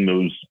losing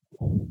those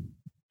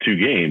 2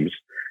 games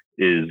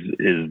is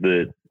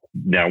that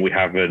now we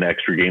have an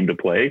extra game to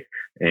play,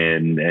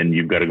 and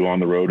you've got to go on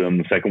the road on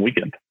the second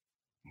weekend.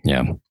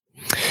 Yeah.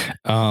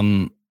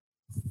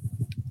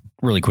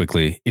 really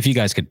quickly, if you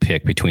guys could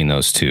pick between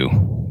those two,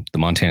 the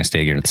Montana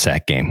State game or the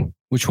Sac game,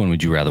 which one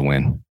would you rather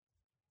win?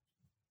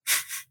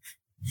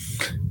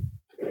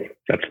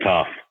 That's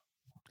tough.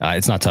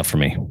 It's not tough for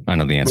me. I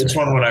know the answer. Which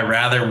one would I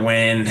rather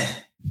win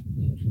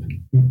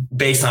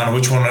based on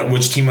which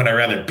team would I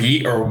rather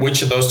beat, or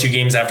which of those two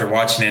games after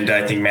watching it,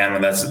 I think,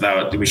 man,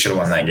 we should have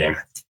won that game.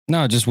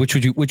 No, just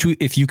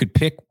if you could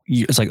pick,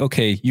 it's like,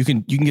 okay, you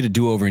can get a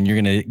do-over and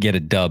you're going to get a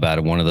dub out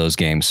of one of those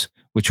games.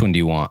 Which one do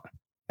you want?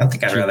 I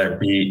think I'd rather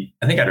beat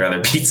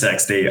Sac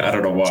State. I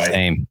don't know why.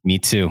 Same. Me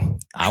too.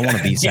 I want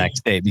to beat Sac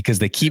State because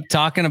they keep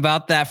talking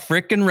about that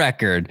freaking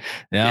record.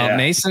 Now,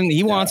 Mason,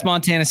 he wants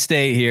Montana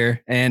State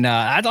here, and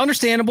that's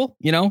understandable.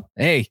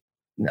 Hey,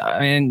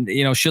 and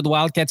should the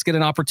Wildcats get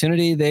an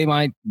opportunity, they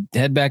might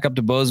head back up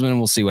to Bozeman, and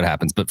we'll see what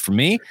happens. But for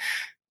me,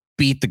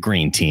 beat the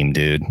green team,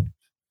 dude.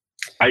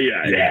 A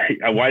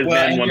wise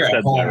man once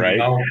said that, right?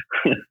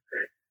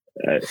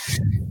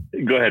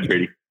 Go ahead,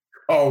 Brady.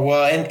 Oh,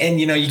 well, and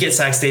you get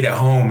Sac State at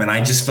home, and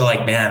I just feel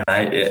like, man,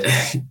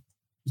 you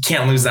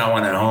can't lose that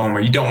one at home,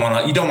 or you don't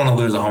want to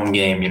lose a home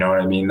game. You know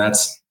what I mean?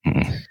 That's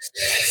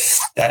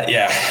that.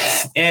 Yeah.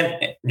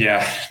 And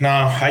no,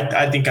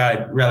 I think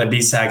I'd rather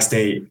beat Sac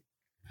State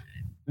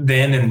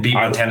and beat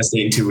Montana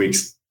State in 2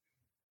 weeks.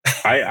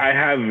 I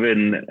have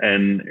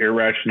an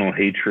irrational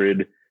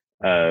hatred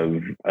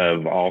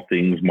of all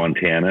things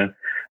Montana.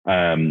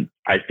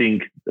 I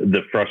think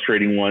the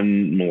frustrating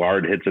one,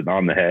 Millard hits it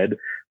on the head.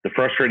 The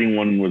frustrating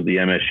one was the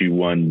MSU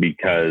one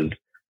because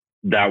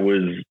that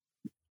was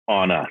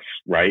on us,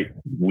 right?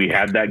 We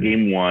had that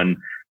game won,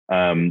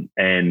 and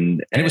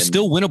it was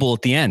still winnable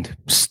at the end.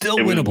 It was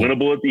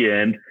winnable at the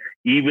end,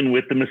 even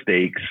with the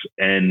mistakes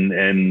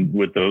and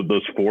with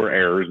those 4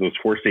 errors, those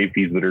 4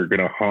 safeties that are going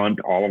to haunt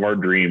all of our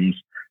dreams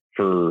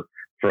for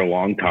a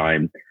long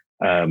time.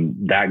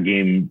 That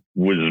game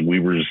was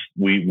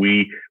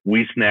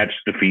we snatched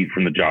defeat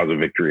from the jaws of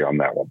victory on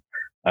that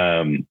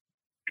one.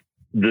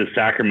 The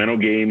Sacramento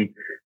game,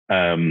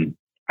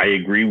 I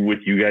agree with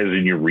you guys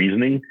in your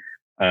reasoning.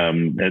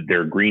 That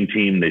they're a green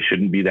team, they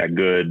shouldn't be that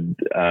good,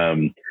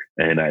 and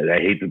I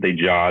hate that they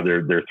jaw.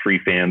 Their 3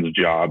 fans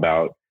jaw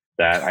about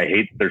that. I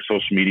hate that their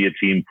social media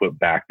team put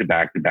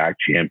back-to-back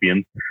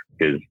champions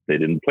because they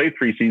didn't play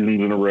 3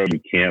 seasons in a row. You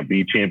can't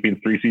be champions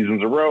 3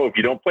 seasons in a row if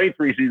you don't play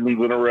 3 seasons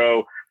in a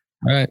row.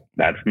 Right.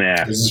 That's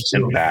math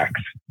and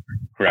facts,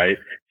 right?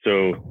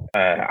 So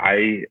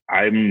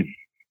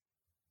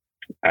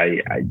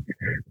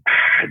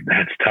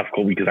that's tough,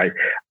 Cole, because I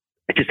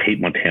just hate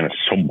Montana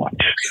so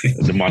much.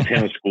 The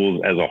Montana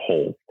schools as a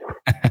whole.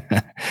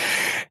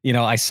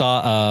 I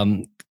saw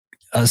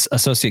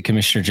Associate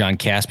Commissioner John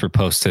Casper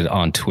posted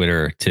on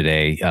Twitter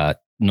today.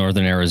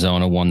 Northern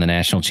Arizona won the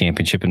national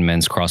championship in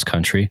men's cross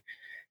country,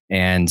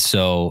 and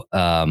so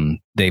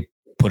they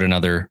put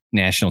another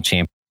national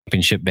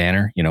championship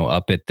banner,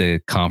 up at the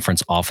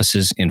conference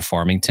offices in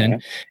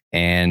Farmington,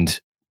 and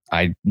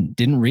I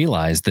didn't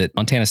realize that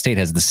Montana State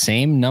has the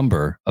same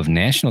number of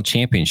national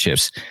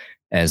championships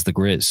as the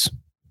Grizz.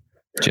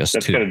 That's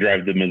going to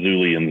drive the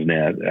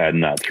Missoulians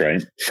nuts,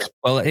 right?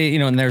 Well,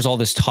 and there's all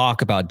this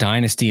talk about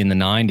dynasty in the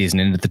 90s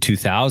and into the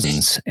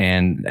 2000s.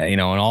 And,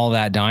 and all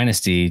that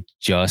dynasty,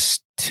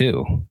 just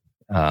 2.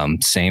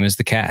 Same as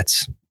the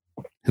Cats,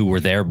 who were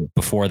there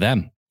before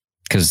them.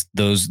 Because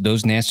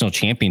those national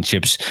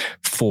championships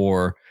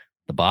for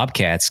the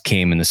Bobcats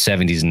came in the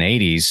 70s and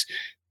 80s.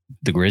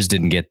 The Grizz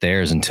didn't get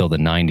theirs until the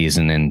 90s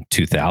and then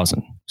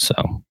 2000. So,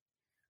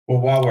 well,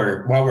 while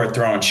we're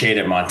throwing shade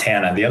at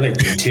Montana, the other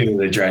thing too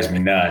that drives me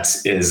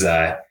nuts is,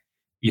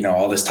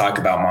 all this talk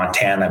about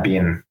Montana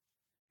and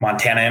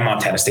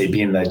Montana State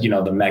being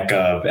the mecca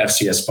of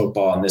FCS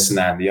football and this and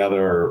that and the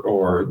other,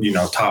 or these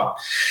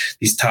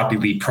top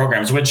elite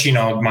programs, which,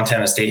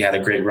 Montana State had a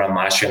great run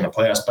last year in the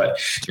playoffs, but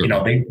sure.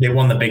 They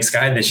won the Big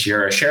Sky this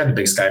year, or shared the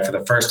Big Sky for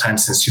the first time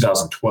since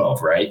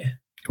 2012, right?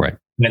 Right.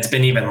 And it's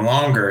been even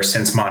longer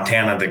since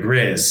Montana, the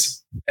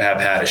Grizz, have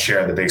had a share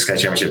of the Big Sky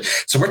Championship.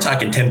 So we're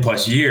talking 10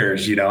 plus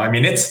years, I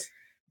mean,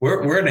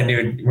 we're in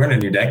a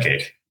new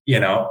decade,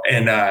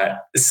 and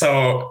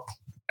so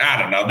I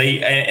don't know.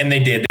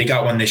 They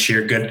got one this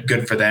year.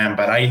 Good for them.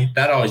 But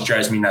that always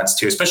drives me nuts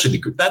too,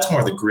 especially that's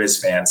more the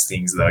Grizz fans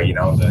things though,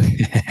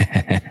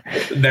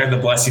 they're the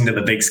blessing to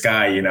the Big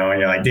Sky, and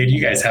you're like, dude,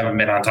 you guys haven't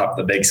been on top of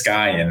the Big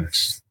Sky and,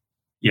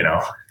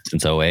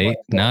 since 08.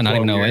 No, not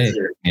even 08.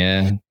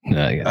 Yeah.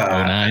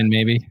 09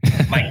 maybe.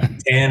 Like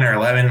 10 or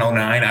 11, 09.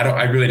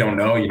 I really don't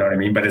know. You know what I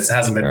mean? But it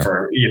hasn't been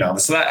for,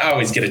 so that I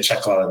always get a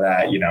chuckle out of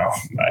that,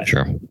 But,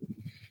 sure.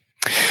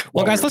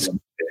 Well, guys,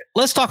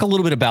 let's talk a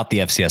little bit about the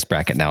FCS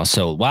bracket now.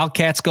 So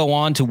Wildcats go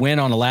on to win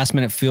on a last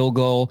minute field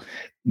goal,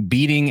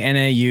 beating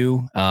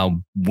NAU,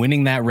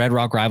 winning that Red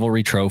Rock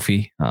rivalry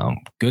trophy.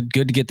 Good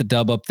to get the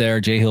dub up there.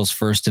 Jay Hill's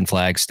first in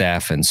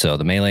Flagstaff. And so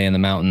the Melee in the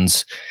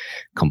Mountains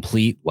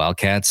complete.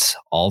 Wildcats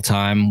all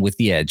time with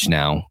the edge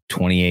now,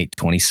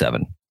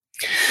 28-27.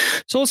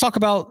 So let's talk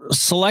about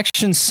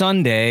Selection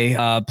Sunday.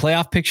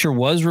 Playoff picture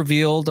was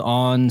revealed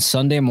on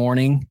Sunday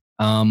morning.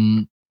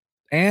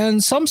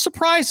 And some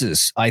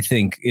surprises, I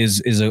think,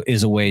 is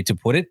a way to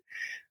put it.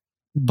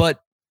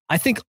 But I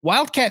think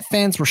Wildcat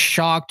fans were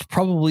shocked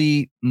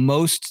probably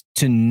most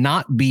to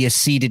not be a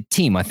seeded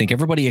team. I think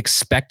everybody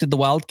expected the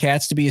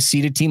Wildcats to be a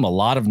seeded team. A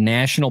lot of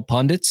national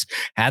pundits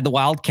had the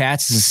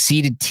Wildcats as a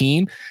seeded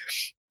team,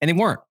 and they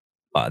weren't.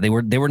 They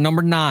were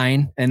number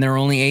 9, and there are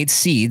only 8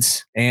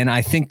 seeds. And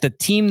I think the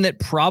team that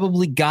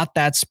probably got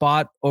that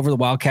spot over the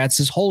Wildcats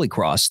is Holy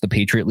Cross, the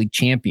Patriot League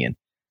champion.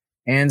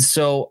 And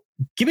so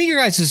give me your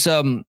guys'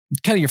 kind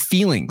of your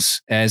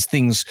feelings as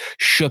things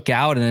shook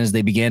out and as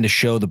they began to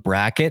show the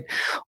bracket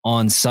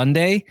on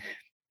Sunday.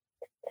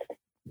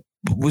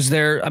 Was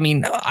there, I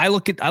mean, I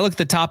look at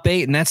the top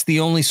 8, and that's the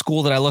only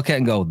school that I look at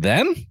and go,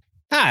 them?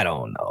 I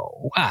don't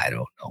know.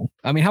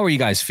 I mean, how are you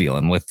guys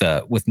feeling with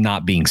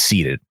not being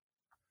seeded?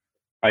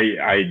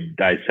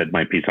 I said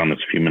my piece on this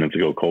a few minutes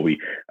ago, Colby.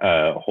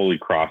 Holy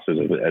Cross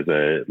as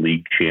a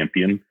league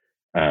champion.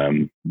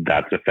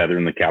 That's a feather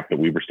in the cap that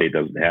Weber State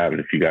doesn't have. And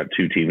if you got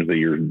 2 teams that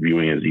you're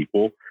viewing as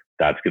equal,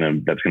 that's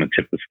gonna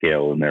tip the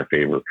scale in their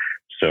favor.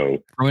 So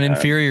from an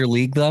inferior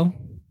league, though,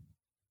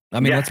 I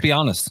mean, let's be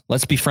honest.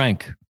 Let's be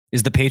frank.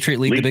 Is the Patriot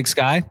League the Big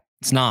Sky?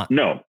 It's not.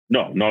 No,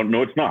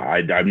 it's not.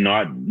 I'm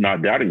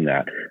not doubting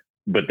that,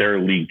 but they're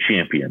a league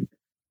champion,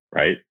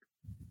 right?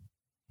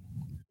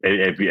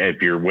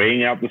 If you're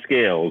weighing out the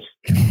scales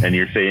and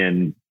you're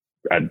saying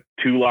a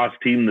 2-loss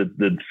team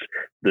that's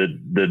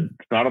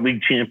not a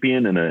league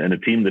champion and a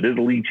team that is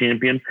a league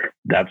champion,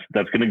 that's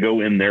going to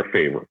go in their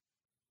favor.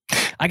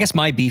 I guess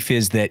my beef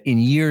is that in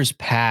years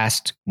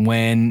past,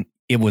 when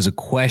it was a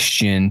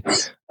question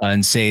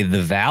and say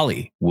the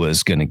Valley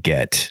was going to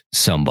get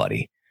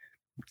somebody,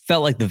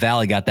 felt like the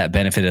Valley got that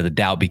benefit of the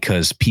doubt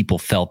because people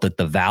felt that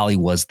the Valley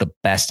was the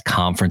best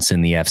conference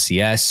in the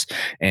FCS.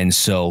 And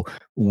so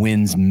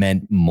wins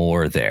meant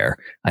more there.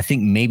 I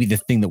think maybe the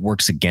thing that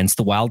works against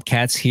the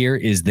Wildcats here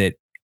is that,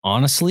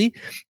 honestly,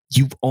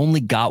 you've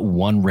only got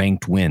 1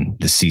 ranked win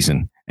this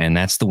season, and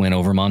that's the win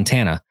over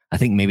Montana. I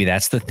think maybe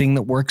that's the thing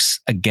that works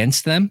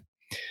against them.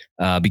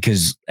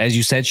 Because as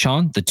you said,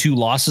 Sean, the 2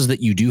 losses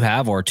that you do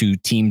have are to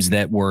teams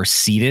that were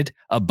seeded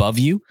above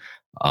you,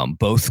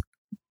 both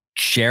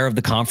share of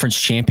the conference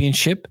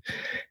championship.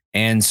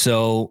 And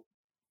so,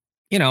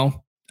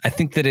 I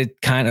think that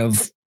it kind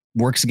of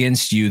works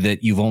against you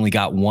that you've only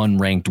got 1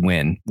 ranked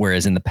win,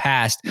 whereas in the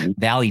past,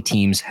 Valley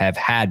teams have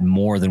had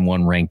more than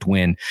 1 ranked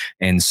win.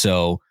 And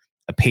so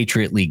a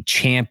Patriot League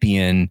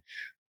champion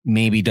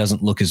maybe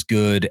doesn't look as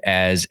good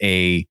as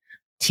a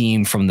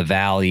team from the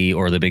Valley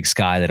or the Big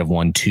Sky that have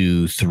won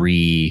 2,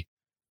 3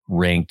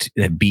 ranked,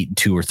 have beaten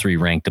 2 or 3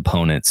 ranked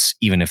opponents,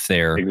 even if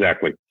they're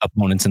exactly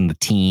opponents in the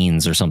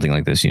teens or something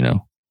like this,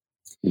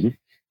 Mm-hmm.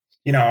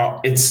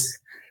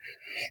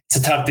 It's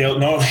a tough deal.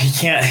 No, you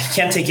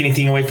can't take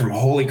anything away from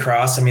Holy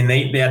Cross. I mean,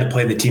 they had to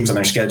play the teams on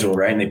their schedule,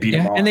 right? And they beat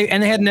them all. And they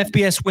had an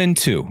FBS win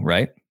too,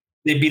 right?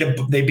 They beat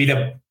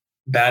a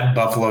bad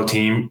Buffalo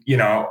team,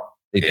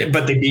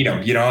 but they beat them,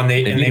 and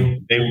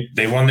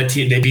they won the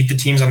team. They beat the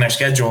teams on their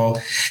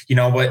schedule.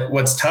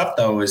 What's tough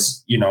though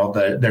is,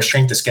 their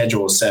strength of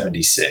schedule is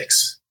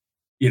 76.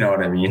 You know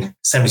what I mean?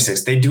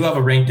 76. They do have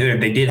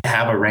they did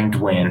have a ranked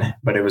win,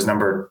 but it was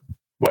number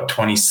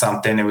 20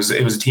 something. It was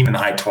a team in the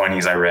high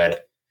 20s. I read.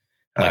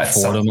 Like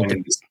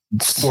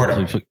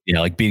Fordham. Yeah,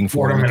 like beating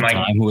Fordham at the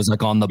time, who was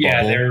like on the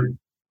bubble.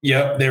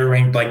 They were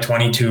ranked like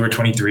 22 or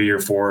 23 or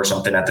 4 or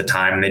something at the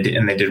time, and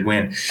they did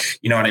win.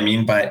 You know what I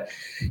mean? But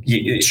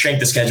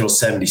strength of schedule is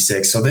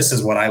 76. So this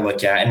is what I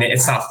look at, and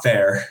it's not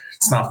fair.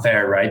 It's not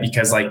fair, right?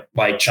 Because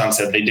like Sean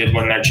said, they did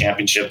win their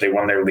championship, they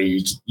won their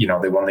league,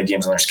 they won the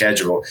games on their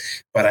schedule.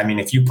 But I mean,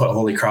 if you put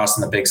Holy Cross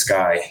in the Big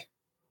Sky,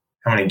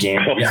 how many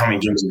games are they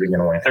going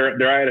to win?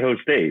 They're Idaho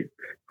State.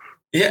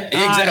 Yeah,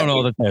 exactly. I don't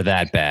know that they're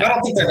that bad. I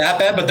don't think they're that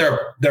bad, but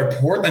they're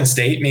Portland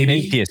State,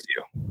 maybe. PSU.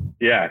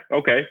 Yeah.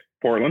 Okay.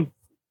 Portland.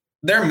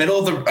 They're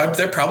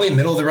they're probably a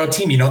middle of the road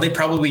team. They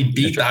probably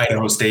beat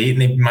Idaho State,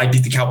 and they might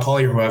beat the Cal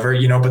Poly or whoever,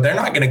 but they're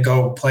not going to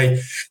go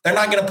play. They're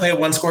not going to play a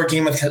 1-score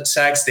game with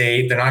Sac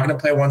State. They're not going to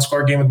play a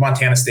 1-score game with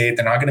Montana State.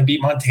 They're not going to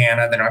beat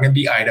Montana. They're not going to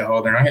beat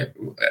Idaho. They're not going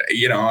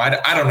to,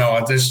 I don't know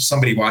if there's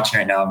somebody watching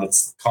right now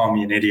that's calling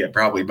me an idiot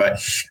probably,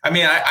 but I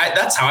mean, I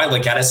that's how I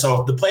look at it.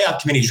 So the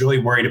playoff committee is really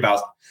worried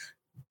about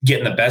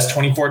getting the best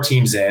 24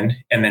 teams in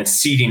and then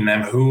seeding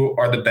them who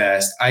are the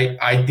best.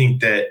 I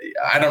think that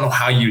I don't know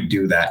how you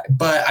do that,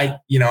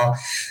 but you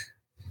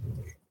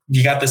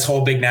got this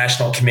whole big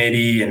national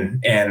committee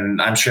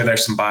and I'm sure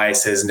there's some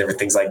biases and different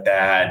things like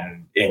that.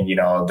 And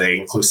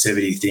the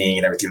inclusivity thing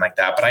and everything like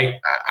that. But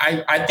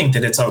I think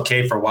that it's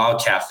okay for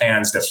Wildcat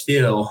fans to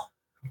feel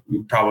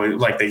probably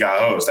like they got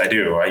hosed. I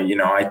do.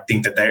 I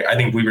think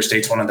Weber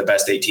State's one of the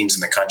best 8 teams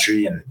in the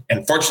country.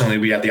 And fortunately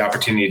we have the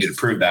opportunity to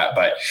prove that,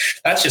 but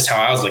that's just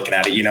how I was looking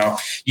at it.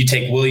 You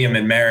take William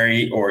and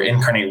Mary or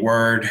Incarnate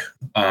Word,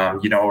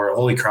 or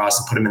Holy Cross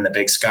and put them in the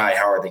Big Sky.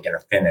 How are they going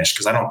to finish?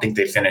 Cause I don't think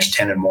they finished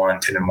 10-1,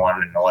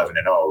 10-1 and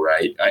 11-0.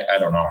 Right. I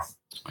don't know.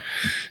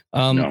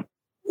 No.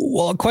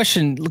 Well, a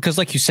question, because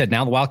like you said,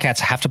 now the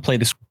Wildcats have to play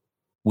this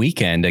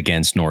weekend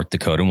against North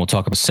Dakota, and we'll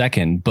talk about a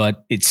second,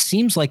 but it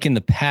seems like in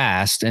the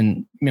past,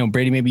 and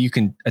Brady, maybe you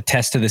can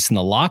attest to this in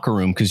the locker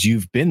room because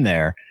you've been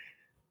there,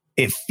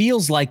 it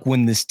feels like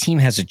when this team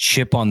has a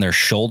chip on their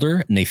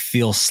shoulder and they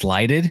feel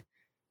slighted,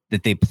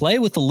 that they play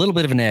with a little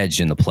bit of an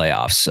edge in the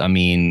playoffs. I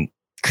mean,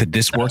 could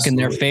this work in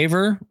their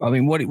favor? I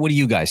mean, what do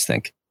you guys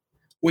think?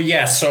 Well,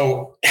 yeah.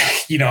 So,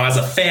 as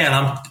a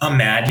fan, I'm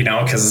mad,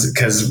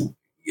 because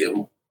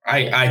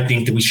I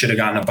think that we should have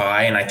gotten a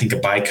bye, and I think a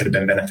bye could have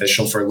been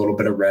beneficial for a little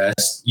bit of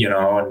rest,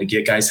 and to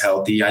get guys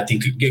healthy. I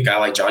think a guy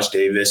like Josh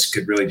Davis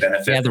could really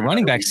benefit. Yeah, the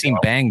running backs seem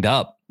banged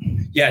up.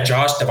 Yeah,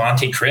 Josh,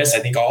 Devontae, Chris. I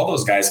think all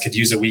those guys could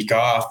use a week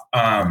off.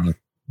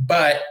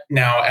 But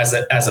now, as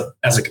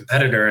a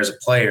competitor, as a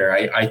player,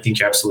 I think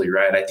you're absolutely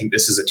right. I think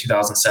this is a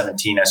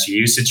 2017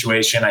 SUU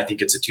situation. I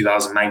think it's a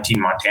 2019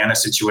 Montana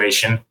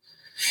situation.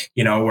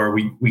 Where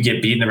we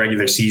get beat in the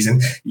regular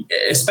season,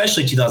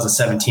 especially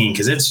 2017,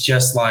 because it's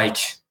just like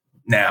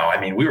now.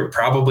 I mean, we were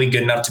probably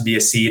good enough to be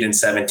a seed in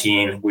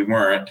 17. We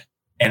weren't.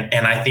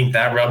 And I think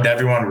that rubbed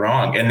everyone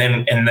wrong. And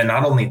then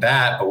not only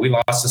that, but we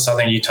lost to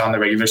Southern Utah in the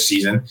regular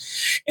season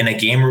in a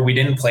game where we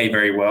didn't play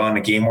very well, in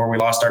a game where we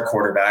lost our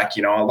quarterback,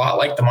 a lot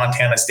like the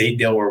Montana State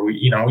deal where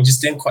we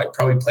just didn't quite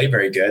probably play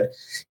very good.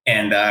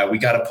 And we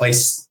got to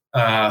place,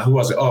 who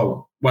was it?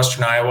 Oh,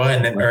 Western Iowa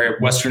and then or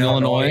Western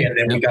Illinois. And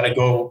then we got to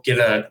go get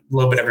a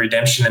little bit of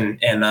redemption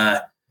and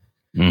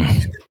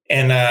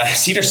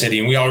Cedar City.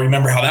 And we all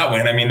remember how that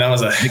went. I mean, that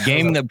was the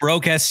game that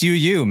broke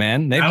SUU,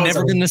 man. They've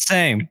never been the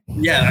same.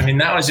 Yeah. I mean,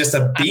 that was just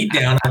a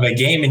beatdown of a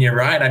game. And you're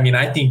right. I mean,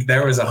 I think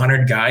there was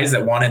 100 guys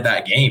that wanted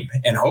that game,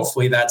 and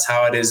hopefully that's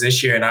how it is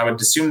this year. And I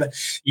would assume that,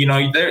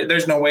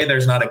 there's no way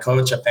there's not a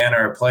coach, a fan,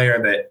 or a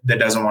player that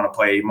doesn't want to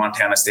play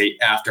Montana State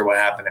after what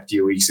happened a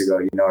few weeks ago.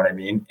 You know what I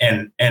mean?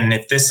 And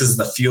if this is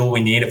the fuel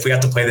we need, if we have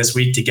to play this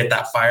week to get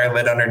that fire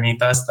lit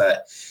underneath us,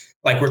 that,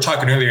 like we're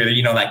talking earlier,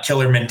 that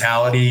killer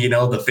mentality,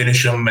 the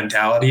finish 'em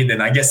mentality,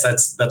 then I guess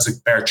that's a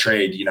fair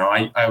trade.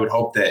 I would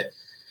hope that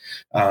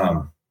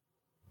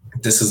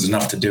this is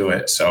enough to do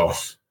it. So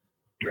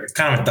it's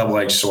kind of a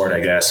double-edged sword, I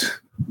guess.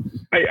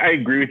 I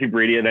agree with you,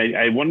 Brady. And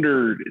I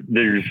wonder,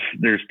 there's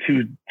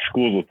two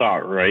schools of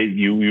thought, right?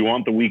 You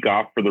want the week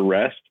off for the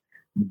rest,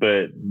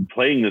 but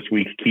playing this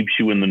week keeps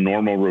you in the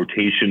normal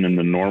rotation and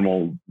the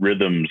normal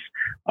rhythms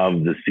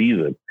of the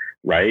season,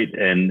 right?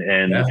 And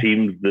the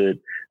teams that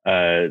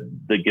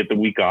get the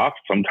week off,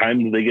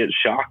 sometimes they get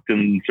shocked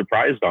and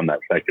surprised on that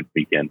second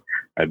weekend.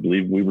 I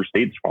believe Weber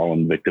State's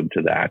fallen victim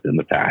to that in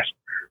the past.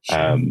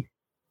 Sure.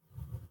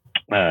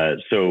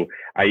 So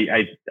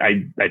I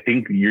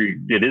think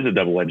it is a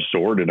double-edged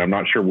sword, and I'm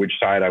not sure which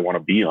side I want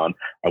to be on.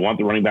 I want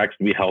the running backs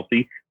to be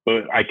healthy,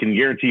 but I can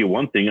guarantee you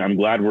one thing: I'm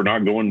glad we're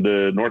not going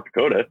to North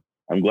Dakota.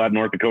 I'm glad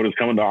North Dakota's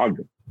coming to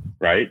Ogden,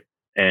 right?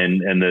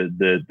 And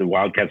the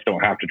Wildcats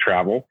don't have to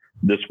travel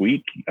this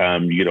week.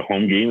 You get a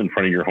home game in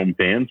front of your home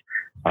fans.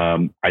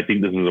 I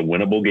think this is a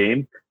winnable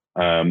game.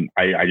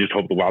 I just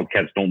hope the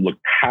Wildcats don't look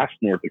past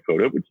North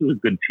Dakota, which is a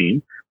good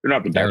team. They're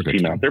not the best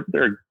team out there, but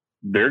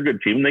they're a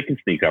good team, and they can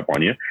sneak up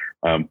on you.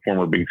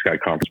 Former Big Sky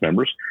Conference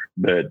members,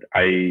 but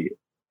I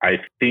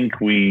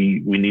think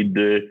we need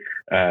to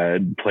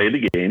play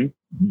the game,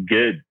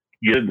 get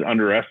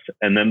under us,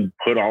 and then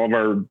put all of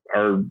our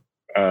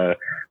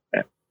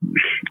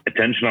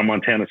attention on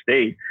Montana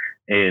State.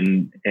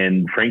 And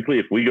frankly,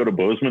 if we go to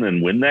Bozeman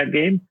and win that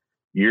game,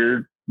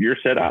 you're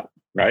set up,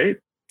 right?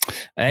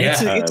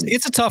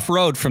 It's a tough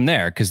road from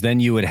there, because then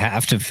you would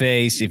have to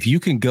face, if you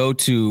can go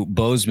to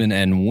Bozeman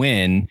and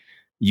win,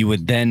 you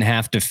would then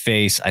have to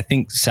face, I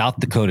think, South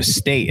Dakota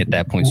State at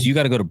that point. So you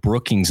got to go to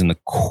Brookings in the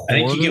quarter. I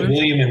think you get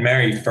William and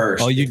Mary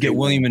first. Oh, you'd get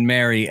William and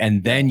Mary,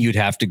 and then you'd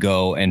have to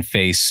go and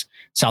face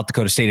South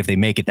Dakota State if they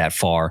make it that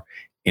far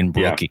in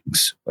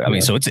Brookings. Yeah. I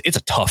mean, so it's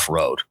a tough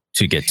road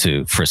to get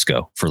to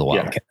Frisco for the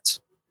Wildcats.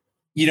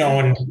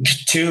 And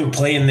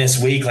playing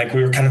this week, like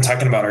we were kind of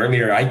talking about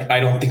earlier, I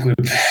don't think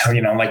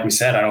like we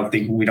said,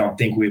 we don't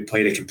think we've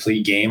played a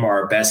complete game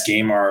or our best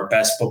game or our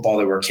best football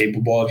that we're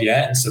capable of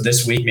yet. And so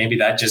this week, maybe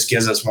that just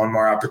gives us one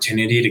more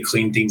opportunity to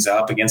clean things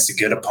up against a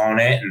good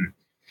opponent. And,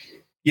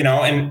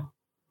 and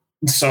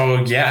so,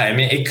 I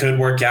mean, it could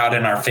work out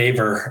in our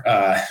favor,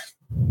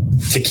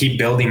 to keep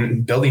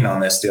building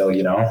on this deal,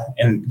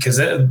 and because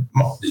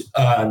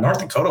North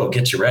Dakota will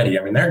get you ready.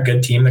 I mean, they're a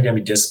good team. They're going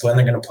to be disciplined.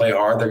 They're going to play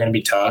hard. They're going to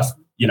be tough.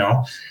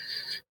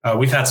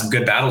 We've had some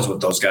good battles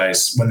with those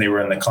guys when they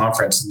were in the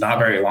conference not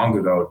very long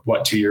ago.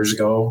 2 years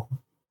ago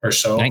or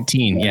so?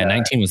 19. Yeah,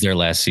 19 was their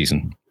last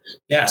season.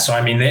 Yeah. So,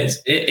 I mean,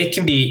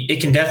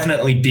 it can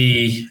definitely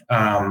be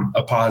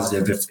a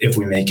positive if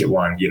we make it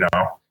one,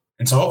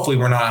 And so hopefully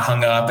we're not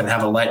hung up and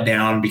have a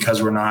letdown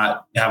because we're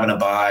not having a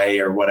bye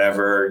or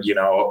whatever,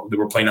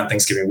 we're playing on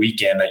Thanksgiving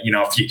weekend.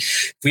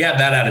 If we have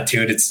that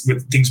attitude,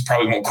 things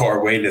probably won't go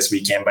our way this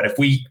weekend. But if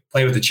we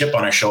play with a chip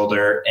on our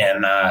shoulder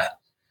and,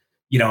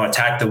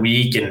 attack the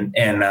week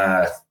and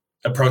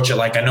approach it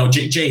like I know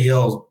Jay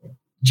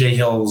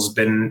Hill's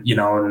been,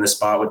 in this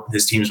spot with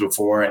his teams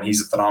before, and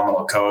he's a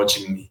phenomenal coach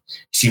and he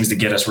seems to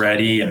get us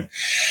ready. And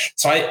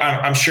so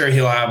I'm sure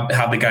he'll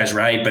have the guys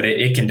right, but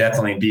it can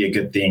definitely be a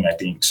good thing, I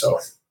think. So,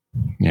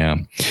 yeah.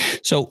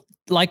 So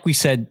like we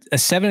said, a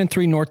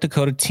 7-3 North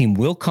Dakota team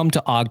will come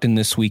to Ogden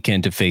this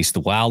weekend to face the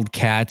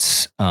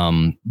Wildcats.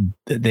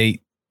 They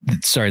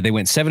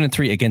went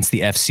 7-3 against the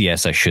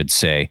FCS, I should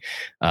say.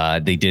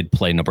 They did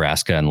play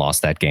Nebraska and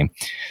lost that game.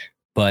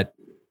 But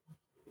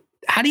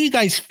how do you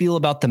guys feel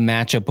about the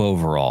matchup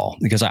overall?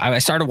 Because I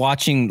started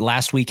watching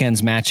last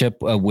weekend's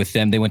matchup with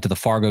them. They went to the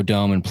Fargo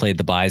Dome and played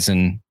the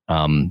Bison.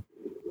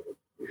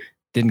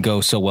 Didn't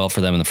go so well for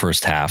them in the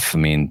first half. I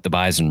mean, the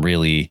Bison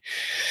really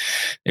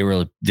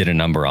did a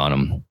number on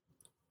them.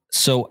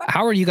 So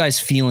how are you guys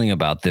feeling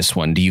about this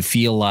one? Do you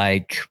feel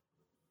like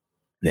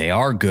they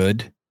are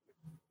good?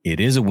 It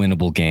is a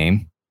winnable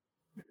game,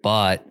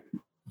 but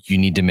you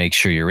need to make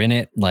sure you're in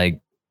it. Like,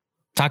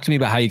 talk to me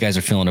about how you guys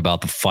are feeling about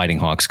the Fighting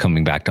Hawks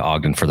coming back to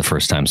Ogden for the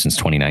first time since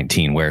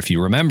 2019, where if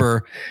you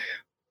remember,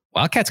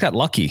 Wildcats got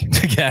lucky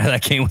to get out of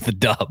that game with the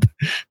dub.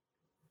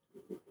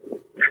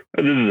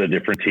 This is a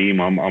different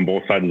team on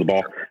both sides of the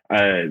ball.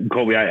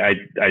 Colby, I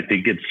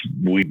think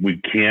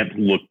we can't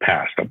look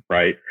past them,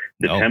 right?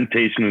 The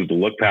temptation is to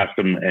look past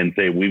them and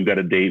say, we've got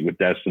a date with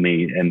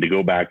destiny, and to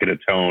go back and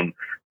atone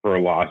for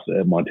a loss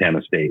at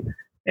Montana State.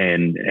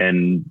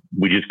 And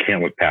we just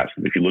can't look past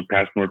them. If you look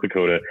past North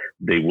Dakota,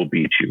 they will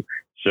beat you.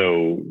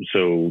 So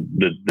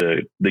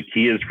the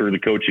key is for the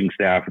coaching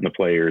staff and the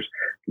players,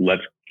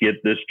 let's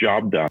get this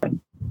job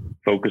done.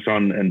 Focus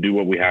on and do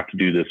what we have to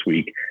do this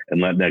week, and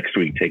let next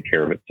week take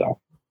care of itself.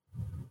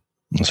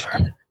 That's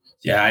fair.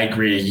 Yeah, I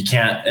agree. You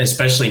can't,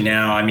 especially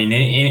now. I mean,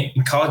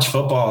 in college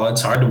football,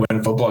 it's hard to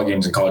win football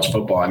games in college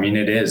football. I mean,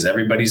 it is.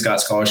 Everybody's got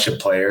scholarship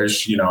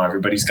players. You know,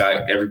 everybody's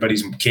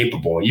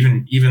capable.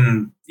 Even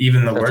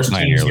the worst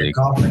teams in your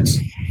conference.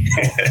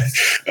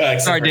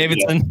 Sorry,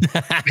 Davidson.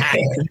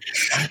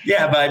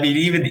 Yeah, but I mean,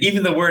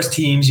 even the worst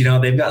teams, you know,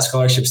 they've got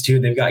scholarships too.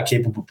 They've got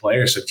capable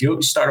players. So if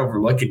you start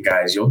overlooking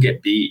guys, you'll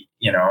get beat.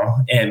 You know,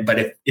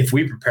 but if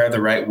we prepare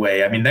the right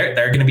way, I mean, they're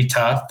going to be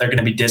tough. They're going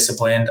to be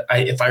disciplined.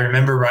 If I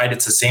remember right, it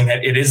is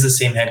the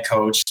same head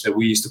coach that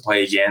we used to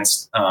play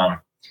against.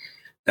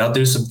 They'll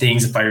do some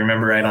things, if I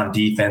remember right, on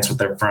defense with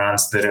their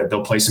fronts, that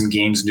they'll play some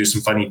games and do some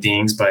funny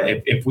things. But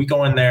if we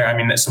go in there, I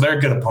mean, so they're a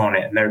good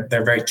opponent and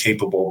they're very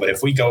capable. But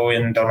if we go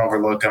in and don't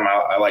overlook them,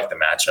 I like the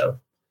matchup.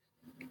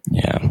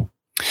 Yeah.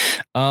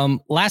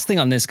 Last thing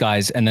on this,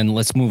 guys, and then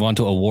let's move on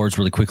to awards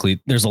really quickly.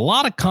 There's a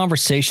lot of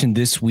conversation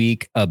this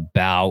week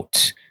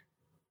about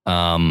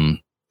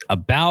the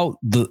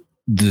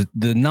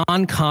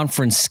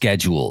non-conference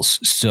schedules.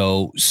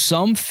 So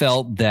some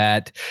felt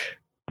that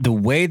the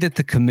way that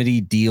the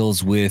committee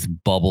deals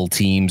with bubble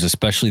teams,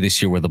 especially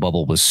this year where the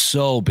bubble was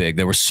so big,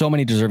 there were so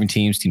many deserving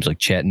teams like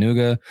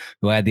Chattanooga,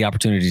 who had the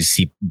opportunity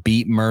to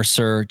beat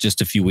Mercer just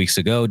a few weeks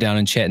ago down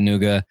in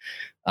Chattanooga.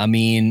 I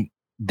mean,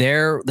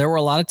 there were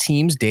a lot of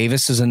teams.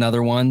 Davis is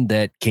another one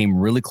that came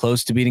really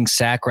close to beating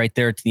Sac right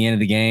there at the end of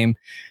the game.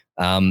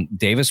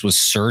 Davis was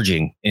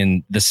surging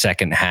in the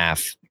second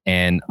half,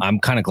 and I'm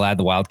kind of glad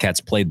the Wildcats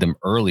played them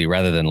early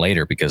rather than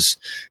later, because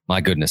my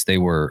goodness, they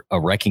were a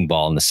wrecking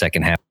ball in the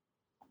second half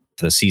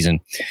of the season.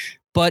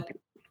 But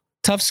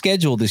tough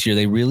schedule this year.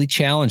 They really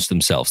challenged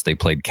themselves. They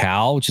played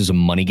Cal, which is a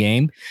money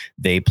game.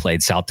 They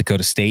played South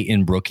Dakota State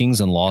in Brookings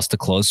and lost a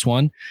close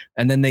one.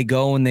 And then they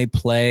go and they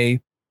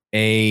play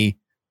a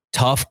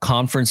tough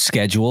conference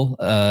schedule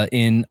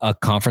in a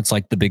conference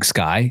like the Big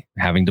Sky,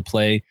 having to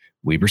play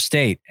Weber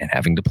State and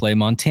having to play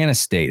Montana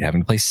State,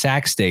 having to play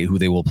Sac State, who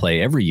they will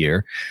play every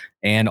year,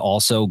 and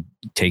also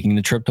taking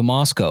the trip to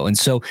Moscow. And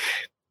so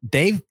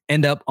they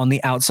end up on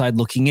the outside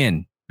looking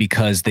in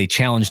because they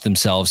challenged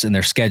themselves in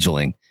their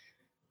scheduling.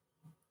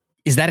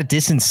 Is that a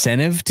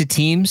disincentive to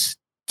teams?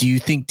 Do you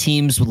think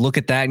teams would look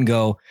at that and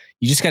go,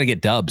 you just got to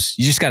get dubs.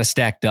 You just got to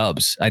stack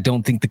dubs. I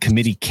don't think the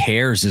committee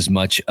cares as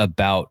much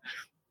about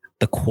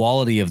the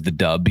quality of the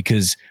dub,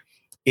 because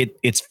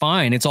it's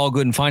fine. It's all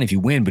good and fine if you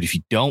win, but if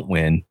you don't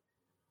win,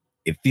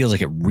 it feels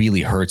like it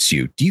really hurts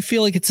you. Do you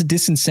feel like it's a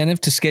disincentive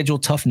to schedule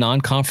tough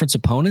non-conference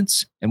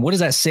opponents? And what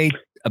does that say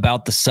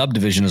about the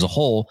subdivision as a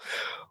whole?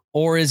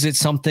 Or is it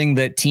something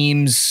that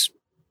teams,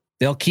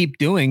 they'll keep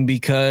doing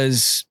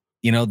because,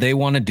 you know, they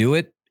want to do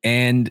it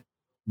and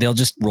they'll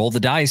just roll the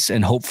dice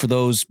and hope for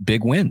those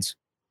big wins?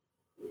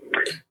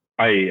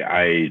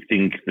 I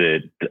think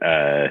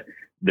that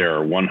there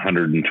are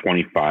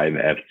 125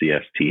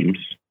 FCS teams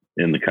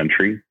in the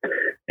country.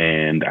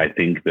 And I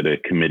think that a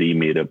committee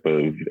made up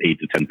of 8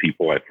 to 10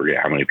 people, I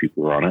forget how many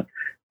people are on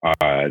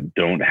it,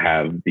 don't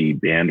have the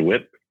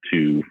bandwidth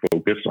to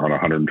focus on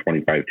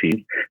 125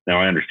 teams.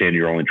 Now, I understand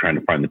you're only trying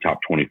to find the top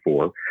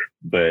 24,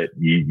 but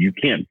you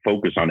can't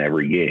focus on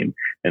every game.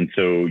 And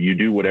so you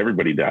do what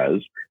everybody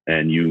does,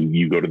 and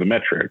you go to the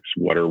metrics.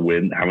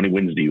 How many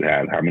wins do you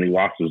have? How many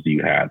losses do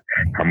you have?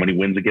 How many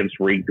wins against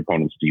ranked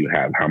opponents do you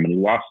have? How many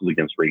losses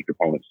against ranked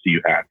opponents do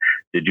you have?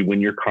 Did you win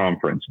your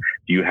conference?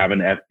 Do you have an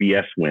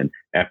FBS win?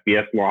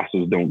 FBS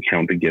losses don't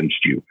count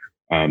against you.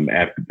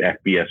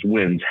 FBS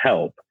wins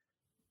help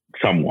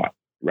somewhat.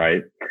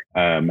 Right?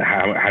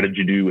 How did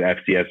you do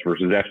FCS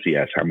versus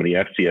FCS? How many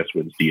FCS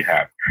wins do you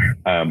have?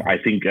 I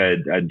think a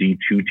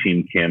D2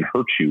 team can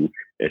hurt you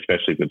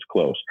especially if it's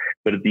close.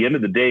 But at the end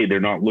of the day, they're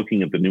not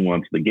looking at the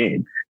nuance of the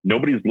game.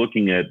 Nobody's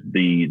looking at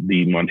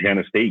the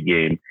Montana State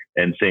game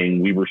and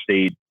saying Weber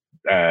State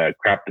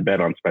crapped the bed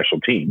on special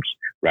teams,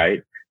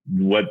 right?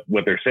 What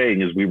they're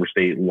saying is Weber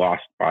State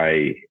lost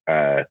by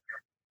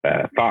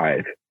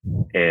 5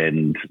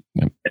 and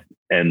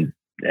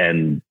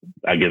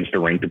against a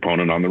ranked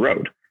opponent on the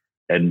road.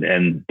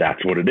 And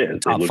that's what it is.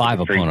 Top 5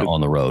 opponent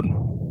on the road.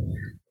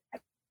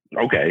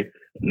 Okay.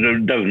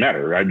 It doesn't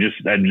matter.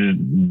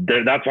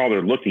 That's all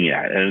they're looking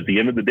at. And at the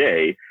end of the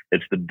day,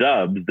 it's the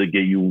dubs that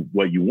get you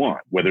what you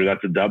want, whether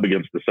that's a dub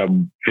against the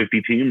sub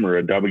 50 team or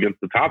a dub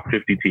against the top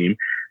 50 team.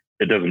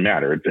 It doesn't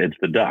matter. It's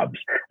the dubs,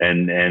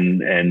 and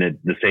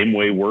the same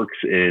way works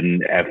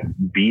in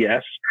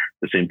FBS.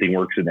 The same thing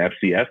works in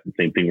FCS. The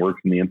same thing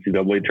works in the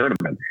NCAA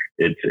tournament.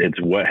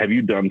 It's what have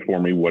you done for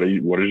me? What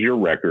is your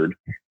record?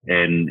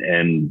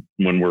 And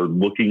when we're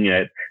looking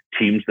at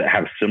teams that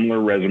have similar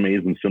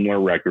resumes and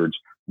similar records,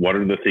 what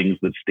are the things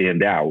that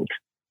stand out,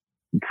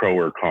 pro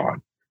or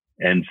con?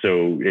 And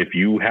so if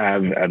you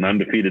have an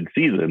undefeated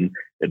season,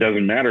 it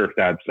doesn't matter if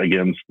that's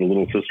against the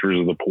Little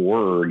Sisters of the Poor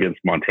or against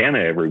Montana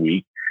every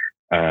week.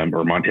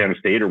 Or Montana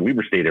State or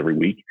Weber State every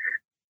week.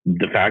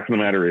 The fact of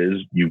the matter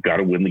is you've got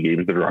to win the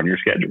games that are on your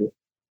schedule.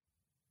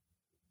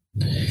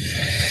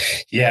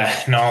 Yeah,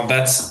 no,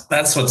 that's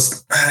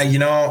what's,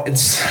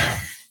 it's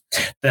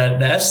the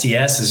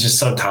FCS is just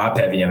so top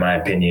heavy in my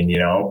opinion,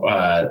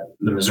 the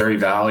Missouri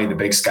Valley, the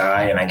Big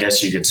Sky, and I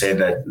guess you could say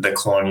that the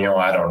Colonial,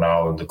 I don't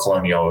know, the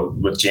Colonial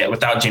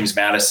without James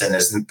Madison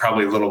is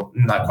probably a little,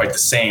 not quite the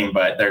same,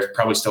 but they're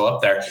probably still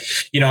up there,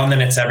 and then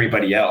it's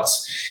everybody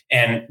else.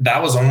 And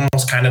that was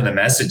almost kind of the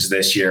message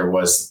this year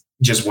was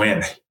just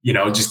win,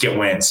 just get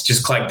wins,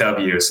 just collect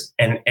W's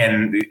and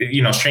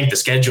strength of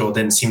schedule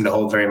didn't seem to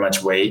hold very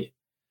much weight.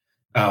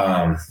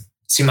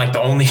 Seemed like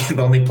the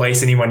only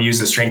place anyone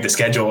used the strength of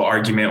schedule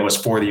argument was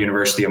for the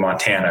University of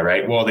Montana,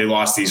 right? Well, they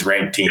lost these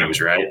ranked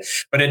teams, right?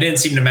 But it didn't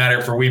seem to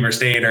matter for Weber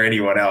State or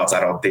anyone else. I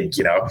don't think,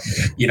 Yeah.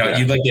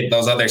 You look at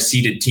those other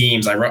seeded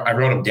teams. I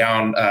wrote them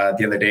down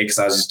the other day because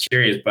I was just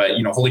curious. But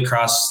Holy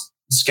Cross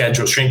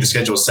schedule strength of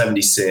schedule was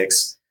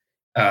 76.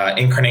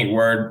 Incarnate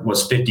Word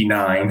was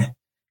 59,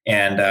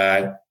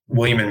 and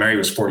William and Mary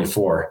was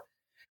 44.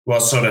 Well,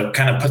 so to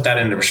kind of put that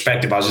into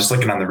perspective, I was just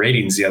looking on the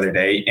ratings the other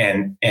day,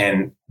 and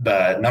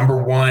the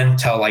number 1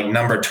 till like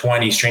number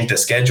 20 strength of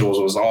schedules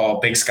was all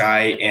Big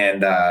Sky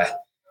and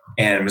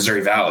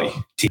Missouri Valley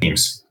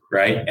teams,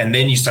 right? And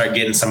then you start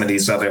getting some of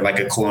these other, like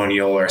a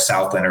Colonial or a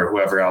Southland or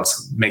whoever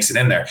else makes it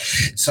in there.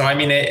 So I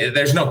mean,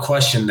 there's no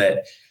question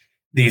that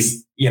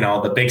these,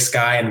 the Big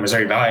Sky and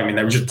Missouri Valley,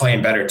 they were just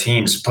playing better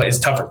teams. It's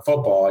tougher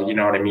football, you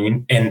know what I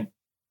mean? And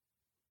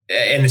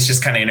it's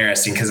just kind of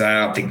interesting because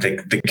I don't think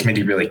the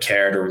committee really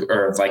cared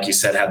or like you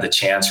said, had the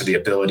chance or the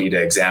ability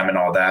to examine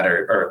all that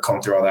or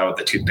comb through all that with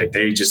the toothpick.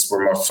 They just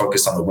were more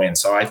focused on the win.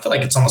 So I feel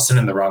like it's almost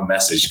sending the wrong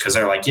message because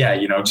they're like, yeah,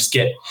 just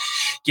get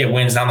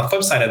wins. Now on the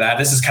flip side of that,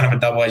 this is kind of a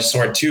double-edged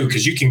sword too,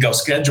 because you can go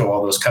schedule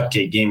all those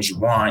cupcake games you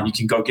want. You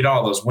can go get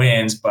all those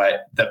wins,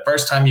 but the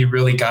first time you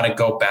really got to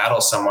go battle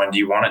someone, do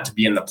you want it to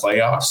be in the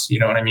playoffs? You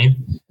know what I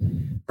mean?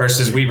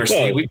 Versus Weber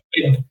State,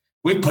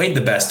 we played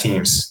the best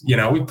teams,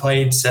 we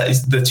played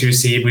the 2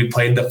 seed, we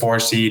played the 4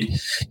 seed,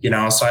 so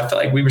I feel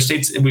like Weber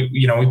State's,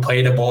 we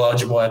played a bowl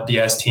eligible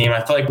FBS team.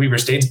 I feel like Weber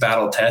State's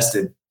battle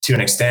tested to an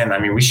extent.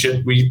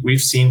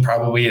 We've seen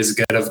probably as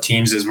good of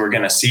teams as we're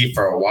going to see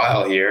for a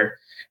while here.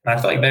 And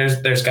I feel like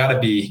there's gotta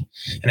be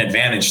an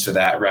advantage to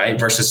that, right?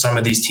 Versus some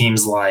of these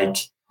teams like,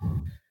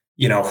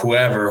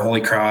 whoever, Holy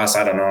Cross,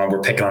 I don't know,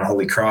 we're picking on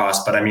Holy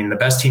Cross, but the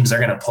best teams they're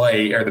going to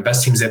play or the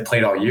best teams they've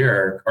played all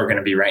year are going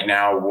to be right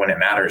now when it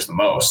matters the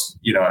most.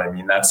 You know what I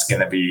mean? That's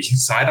going to be,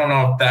 so I don't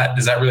know if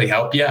does that really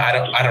help you? I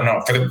don't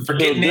know. For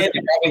getting in, it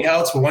probably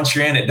helps, but once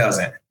you're in, it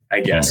doesn't,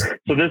 I guess.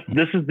 So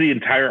this is the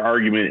entire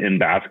argument in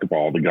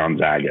basketball, the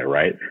Gonzaga,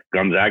 right?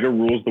 Gonzaga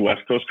rules the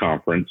West Coast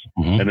Conference,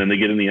 and then they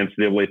get in the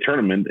NCAA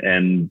tournament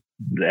and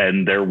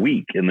they're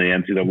weak in the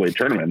NCAA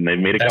tournament. And they've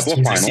made a couple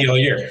of finals. All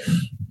year.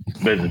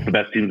 But it's the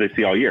best teams they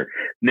see all year.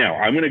 Now,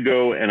 I'm going to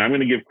go and I'm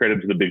going to give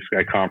credit to the Big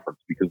Sky Conference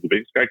because the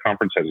Big Sky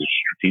Conference has a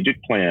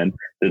strategic plan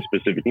that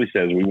specifically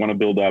says we want to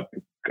build up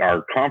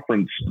our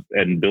conference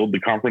and build the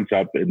conference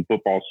up in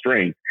football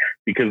strength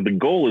because the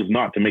goal is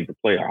not to make the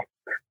playoffs.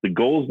 The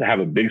goal is to have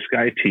a Big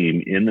Sky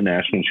team in the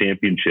national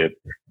championship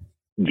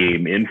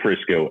game in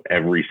Frisco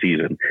every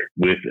season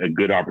with a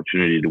good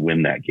opportunity to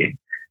win that game.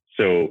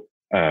 So,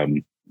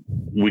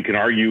 we can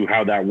argue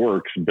how that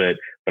works, but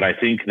I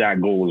think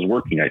that goal is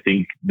working. I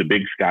think the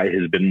Big Sky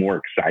has been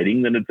more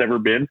exciting than it's ever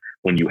been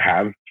when you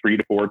have 3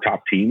 to 4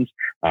 top teams.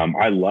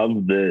 I love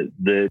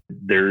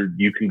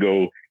you can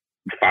go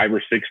 5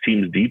 or 6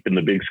 teams deep in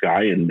the Big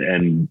Sky and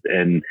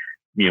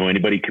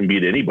anybody can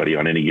beat anybody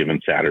on any given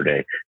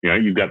Saturday.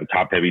 You've got the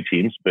top heavy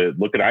teams, but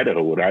look at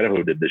Idaho, what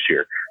Idaho did this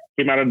year.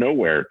 Came out of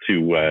nowhere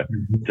to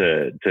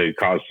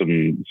cause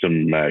some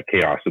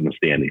chaos in the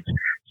standings.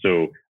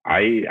 So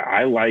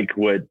I like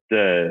what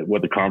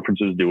the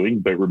conference is doing,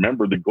 but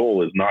remember the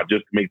goal is not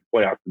just to make the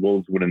playoffs. The goal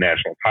is to win a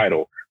national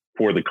title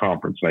for the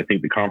conference. And I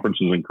think the conference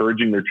is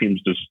encouraging their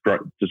teams to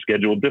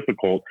schedule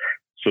difficult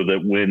so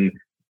that when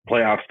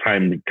playoffs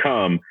time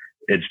come,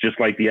 it's just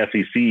like the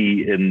SEC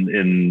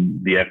in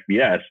the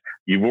FBS.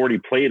 You've already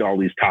played all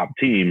these top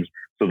teams,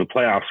 so the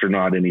playoffs are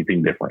not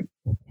anything different.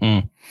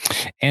 And,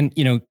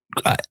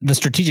 the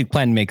strategic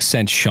plan makes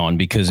sense, Sean,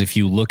 because if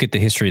you look at the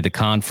history of the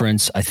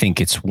conference, I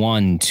think it's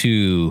 1,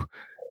 2,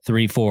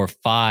 3, 4,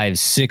 5,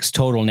 6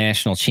 total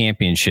national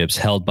championships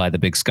held by the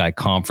Big Sky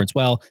Conference.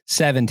 Well,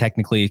 7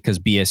 technically, because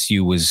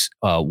BSU was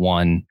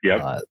one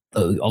a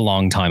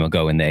long time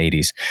ago in the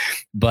 80s.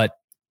 But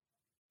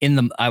in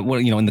the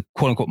in the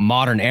quote unquote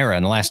modern era,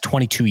 in the last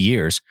 22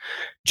 years,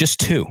 just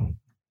two.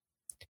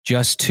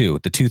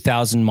 The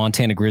 2000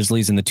 Montana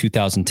Grizzlies and the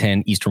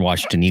 2010 Eastern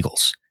Washington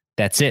Eagles.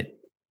 That's it.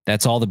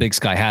 That's all the Big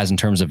Sky has in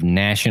terms of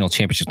national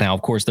championships. Now,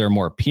 of course, there are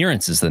more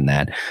appearances than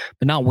that,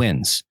 but not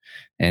wins.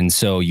 And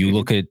so you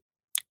look at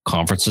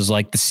conferences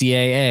like the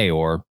CAA,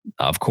 or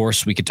of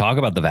course, we could talk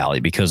about the Valley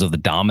because of the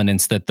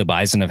dominance that the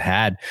Bison have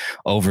had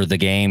over the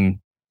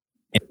game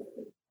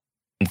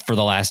for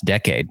the last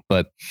decade.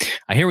 But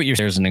I hear what you're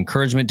saying. There's an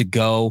encouragement to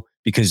go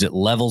because it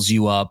levels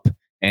you up.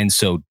 And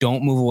so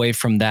don't move away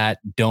from that.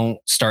 Don't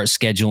start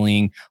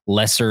scheduling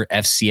lesser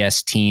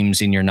FCS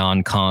teams in your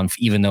non-conf,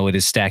 even though it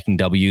is stacking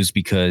W's,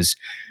 because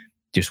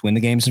just win the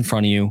games in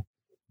front of you,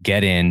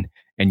 get in,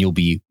 and you'll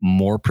be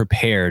more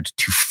prepared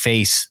to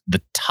face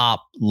the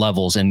top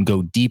levels and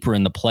go deeper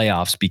in the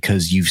playoffs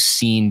because you've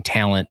seen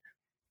talent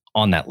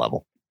on that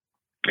level.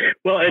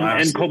 Well,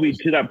 and Colby,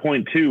 to that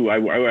point too,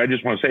 I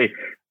just want to say,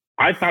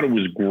 I thought it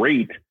was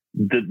great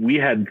that we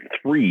had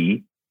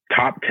 3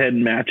 top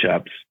 10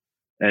 matchups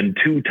and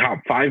 2 top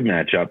 5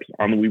 matchups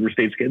on the Weber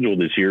State schedule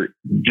this year,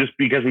 just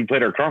because we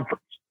played our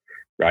conference,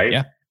 right?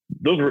 Yeah.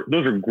 Those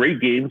are great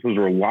games. Those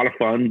are a lot of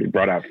fun. They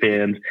brought out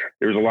fans.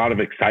 There was a lot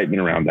of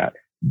excitement around that.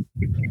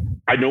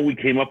 I know we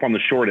came up on the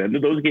short end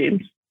of those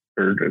games,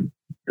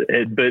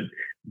 but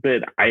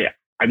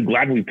I'm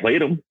glad we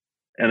played them.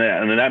 And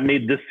that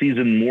made this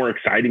season more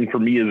exciting for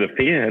me as a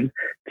fan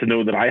to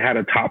know that I had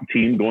a top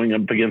team going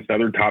up against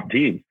other top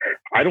teams.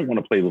 I don't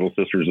want to play Little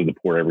Sisters of the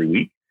Poor every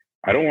week.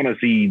 I don't want to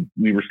see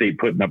Weber State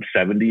putting up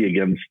 70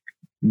 against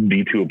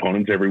D2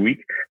 opponents every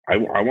week. I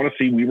want to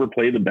see Weber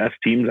play the best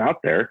teams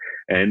out there.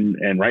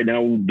 And right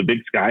now the Big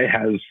Sky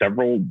has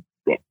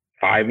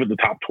 5 of the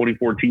top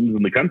 24 teams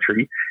in the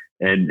country.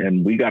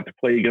 And we got to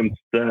play against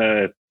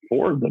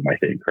 4 of them, I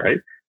think. Right.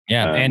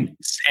 Yeah.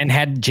 And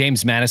had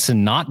James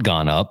Madison not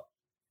gone up,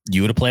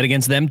 you would have played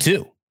against them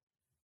too.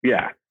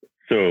 Yeah.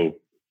 So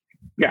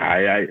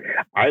yeah,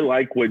 I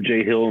like what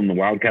Jay Hill and the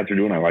Wildcats are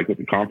doing. I like what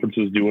the conference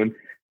is doing.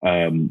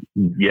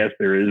 Yes,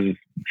 there is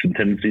some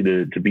tendency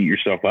to beat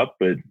yourself up,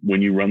 but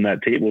when you run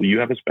that table, you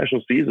have a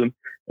special season,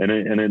 and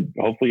it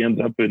hopefully ends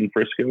up in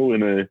Frisco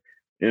in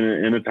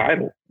a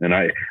title. And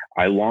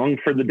I long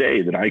for the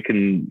day that I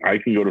can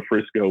go to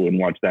Frisco and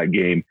watch that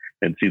game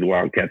and see the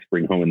Wildcats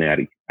bring home a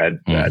natty.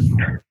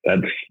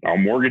 I'll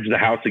mortgage the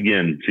house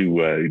again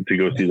to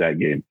go see that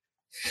game.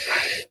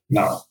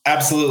 No,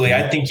 absolutely.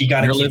 I think you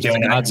got to keep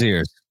doing God's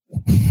ears.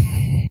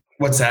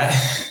 What's that?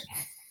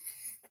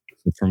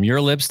 From your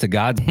lips to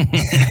God's.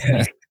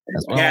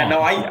 Yeah,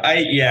 no,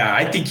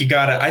 I think you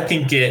gotta. I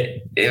think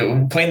it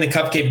playing the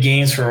cupcake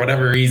games for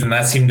whatever reason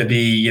that seemed to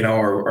be,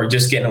 or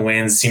just getting a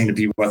win seemed to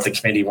be what the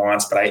committee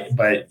wants.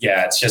 But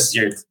yeah, it's just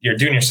you're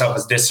doing yourself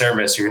a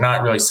disservice. You're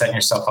not really setting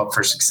yourself up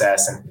for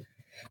success. And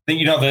I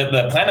think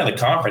the plan of the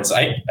conference.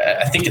 I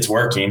think it's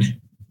working.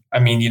 I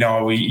mean, you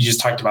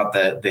just talked about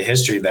the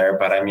history there,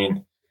 but I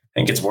mean, I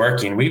think it's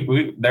working.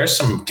 We there's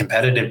some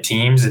competitive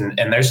teams, and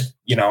there's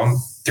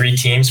 3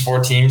 teams, 4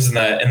 teams in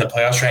the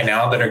playoffs right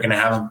now that are going to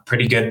have a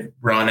pretty good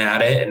run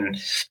at it. And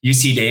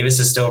UC Davis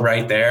is still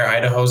right there.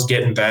 Idaho's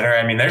getting better.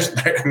 I mean,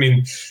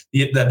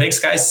 the Big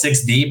Sky's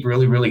 6 deep,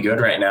 really, really good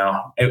right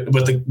now,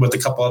 with a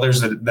couple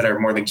others that are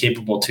more than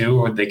capable too,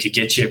 or they could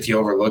get you if you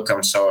overlook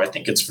them. So I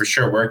think it's for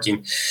sure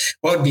working.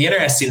 What would be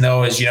interesting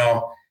though is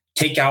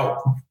take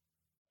out.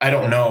 I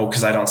don't know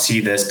because I don't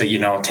see this, but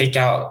take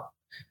out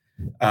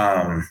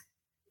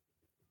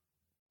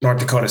North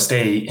Dakota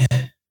State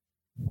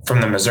from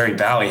the Missouri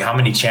Valley. How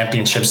many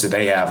championships do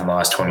they have in the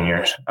last 20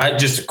 years?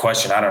 Just a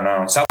question. I don't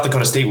know. South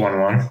Dakota State won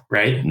one,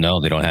 right? No,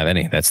 they don't have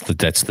any. That's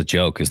the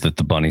joke, is that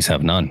the Bunnies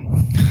have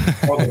none.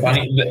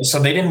 So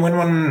they didn't win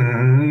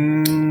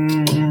one.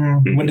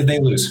 When did they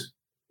lose?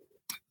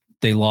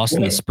 They lost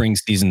in the spring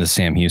season to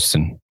Sam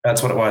Houston.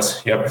 That's what it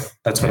was. Yep.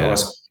 That's what it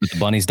was. But the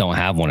Bunnies don't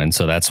have one. And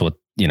so that's what,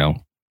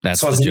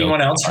 that's so has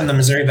anyone else from the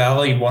Missouri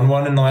Valley won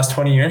one in the last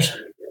 20 years?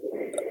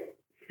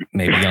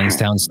 Maybe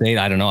Youngstown State.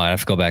 I don't know. I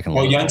have to go back and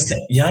look.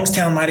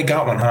 Youngstown might have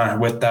got one, huh?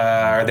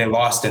 Or they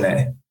lost in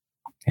it.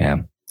 Yeah.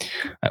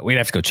 We'd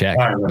have to go check.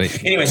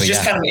 Anyways,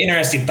 kind of an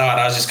interesting thought.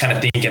 I was just kind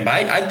of thinking, but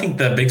I think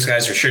the Big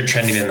Skies are sure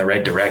trending in the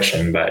right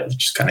direction, but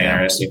just kind of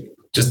interesting.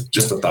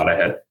 Just a thought I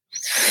had.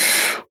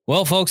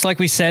 Well, folks, like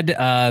we said,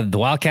 the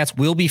Wildcats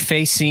will be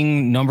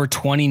facing number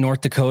 20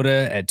 North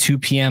Dakota at 2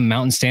 p.m.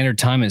 Mountain Standard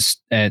Time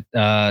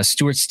at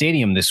Stewart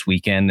Stadium this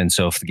weekend. And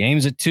so if the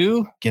game's at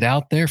 2, get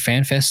out there.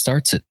 FanFest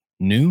starts at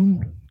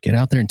noon. Get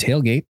out there and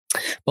tailgate.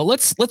 But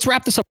let's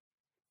wrap this up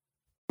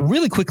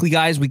really quickly,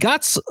 guys. We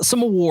got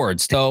some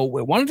awards. So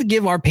we wanted to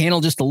give our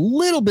panel just a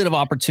little bit of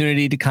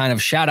opportunity to kind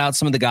of shout out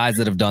some of the guys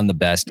that have done the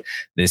best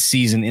this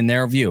season in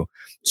their view.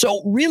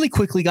 So really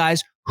quickly,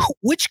 guys,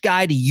 which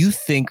guy do you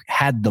think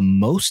had the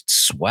most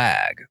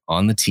swag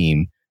on the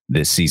team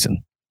this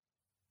season?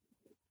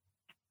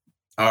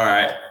 All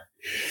right.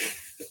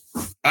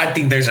 I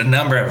think there's a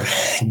number of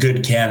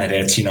good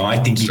candidates.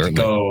 I think you could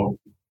go.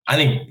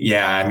 Eddie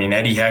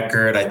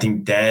Heckard. I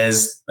think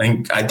Dez.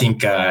 I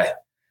think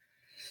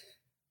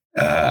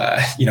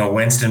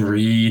Winston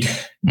Reed.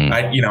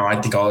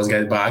 I think all those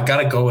guys. But I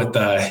gotta go with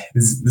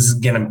this is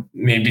gonna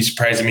maybe be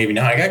surprising, maybe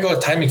not. I gotta go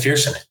with Ty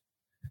McPherson.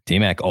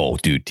 T-Mac. Oh,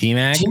 dude,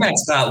 T-Mac.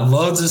 T-Mac's got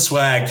loads of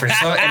swag for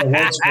some.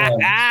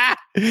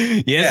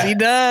 Yes, he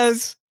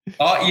does.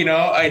 Oh,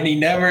 and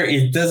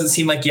it doesn't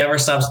seem like he ever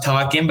stops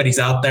talking, but he's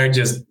out there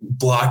just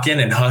blocking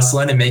and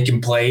hustling and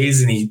making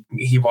plays. And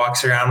he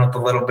walks around with a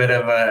little bit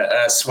of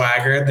a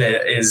swagger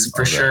that is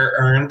for sure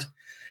earned.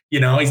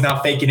 He's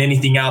not faking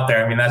anything out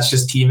there. I mean, that's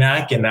just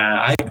T-Mac. And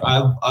I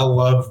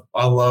love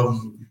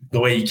the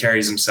way he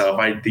carries himself.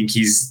 I think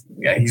he's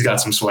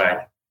got some swag.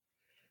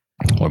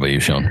 What about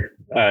you, Sean?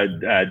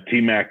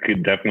 T-Mac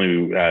could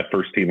definitely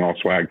first team all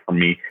swag for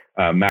me.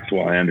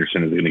 Maxwell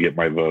Anderson is going to get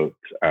my vote.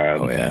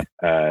 The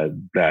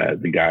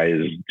guy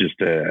is just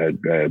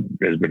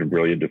has been a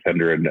brilliant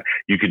defender, and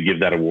you could give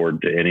that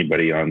award to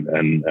anybody on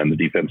the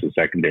defensive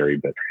secondary.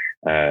 But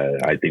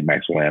I think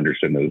Maxwell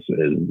Anderson has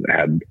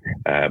had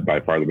by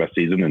far the best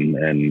season,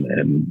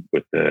 and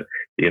with the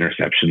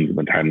interceptions and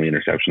the timely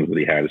interceptions that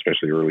he had,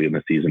 especially early in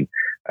the season,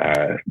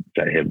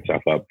 set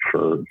himself up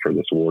for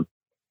this award.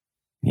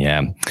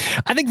 Yeah.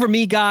 I think for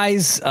me,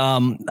 guys,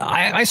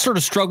 I sort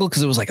of struggled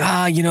because it was like,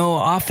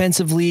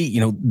 offensively,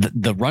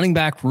 the running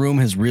back room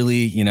has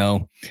really,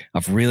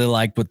 I've really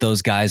liked what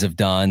those guys have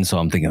done. So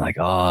I'm thinking like,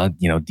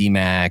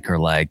 D-Mac or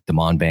like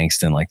Damon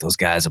Bankston, like those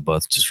guys have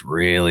both just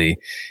really,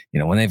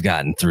 when they've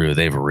gotten through,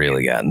 they've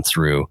really gotten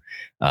through.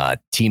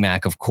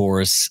 T-Mac, of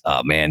course,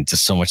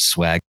 just so much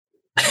swag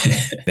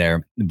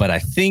there. But I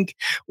think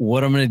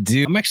what I'm going to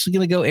do, I'm actually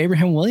going to go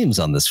Abraham Williams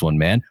on this one,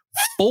 man.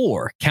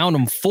 4, count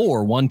them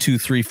 4, 1, 2,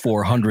 3,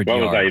 400 What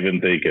yards. was I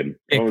even thinking?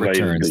 Kick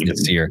returns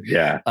this year.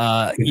 Yeah.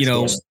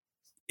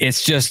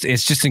 It's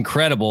just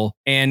incredible.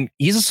 And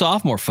he's a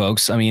sophomore,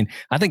 folks. I mean,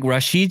 I think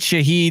Rashid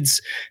Shaheed's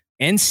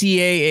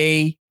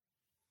NCAA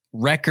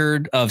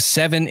record of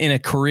 7 in a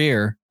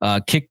career,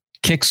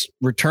 kicks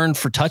returned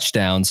for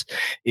touchdowns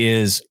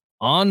is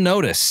on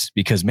notice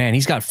because, man,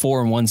 he's got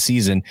 4 in one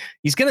season.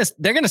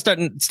 They're going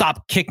to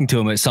stop kicking to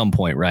him at some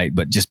point. Right.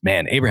 But just,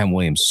 man, Abraham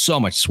Williams,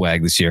 so much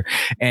swag this year.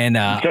 And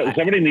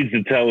somebody needs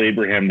to tell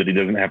Abraham that he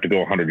doesn't have to go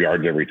 100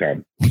 yards every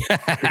time.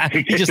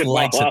 He just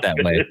likes it that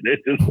way.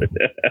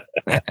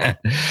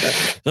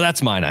 So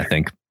that's mine, I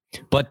think.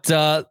 But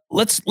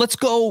let's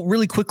go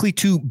really quickly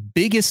to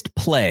biggest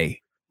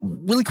play.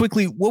 Really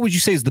quickly, what would you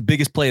say is the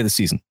biggest play of the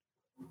season?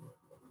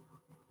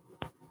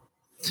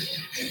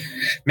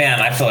 Man,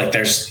 I feel like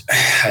there's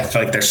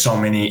so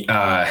many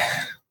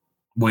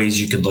ways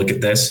you could look at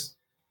this.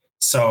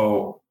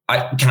 So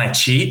can I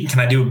cheat? Can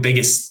I do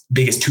biggest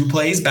 2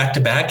 plays back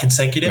to back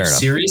consecutive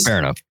series? Fair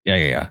enough.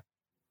 Yeah.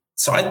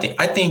 So I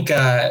think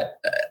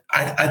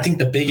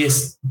the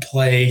biggest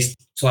play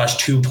 /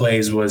 2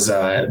 plays was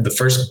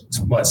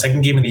the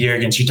second game of the year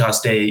against Utah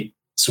State.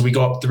 So we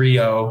go up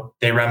 3-0.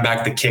 They run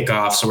back the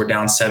kickoff, so we're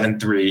down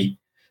 7-3.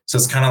 So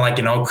it's kind of like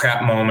an oh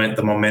crap moment.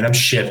 The momentum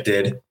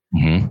shifted.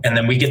 Mm-hmm. And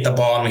then we get the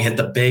ball and we hit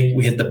the big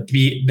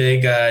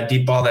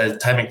deep ball to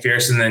Ty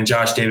McPherson. And then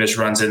Josh Davis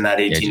runs in that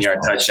 18-yard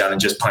touchdown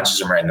and just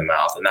punches him right in the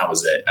mouth. And that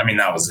was it. I mean,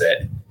 that was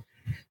it.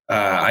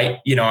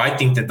 I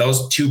think that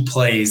those 2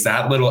 plays,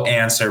 that little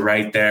answer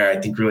right there, I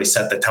think really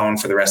set the tone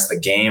for the rest of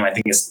the game. I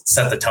think it's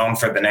set the tone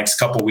for the next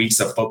couple weeks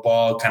of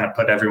football, kind of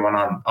put everyone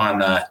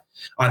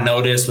on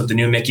notice with the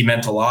new Mickey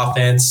Mental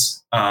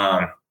offense.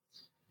 I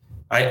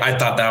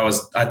thought that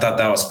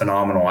was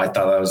phenomenal. I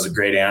thought that was a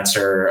great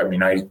answer. I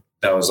mean,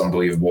 that was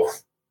unbelievable.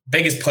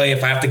 Biggest play,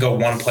 if I have to go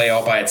one play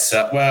all by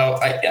itself,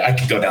 well, I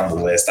could go down the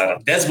list.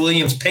 Des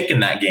Williams picking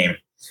that game,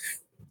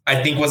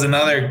 I think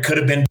could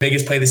have been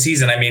biggest play of the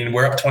season. I mean,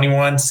 we're up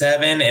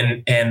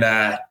 21-7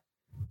 and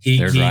he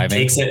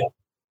takes it.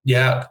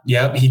 Yeah.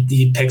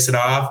 He picks it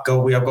off.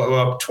 We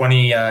go up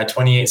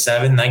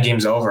 28-7. That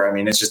game's over. I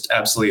mean, it's just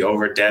absolutely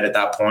over, dead at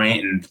that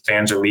point, and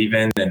fans are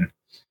leaving. And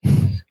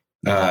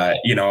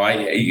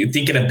you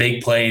thinking of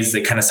big plays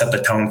that kind of set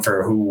the tone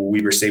for who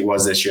Weber State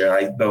was this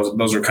year.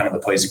 Those are kind of the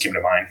plays that came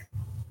to mind.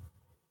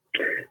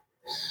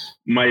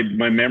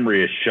 My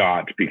memory is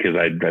shot because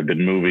I've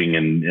been moving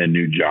and a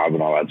new job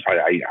and all that. So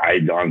I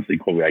honestly,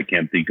 Colby, I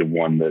can't think of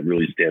one that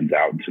really stands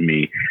out to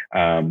me.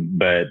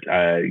 But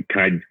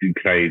can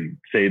I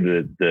say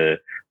that the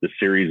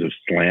series of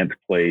slant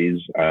plays?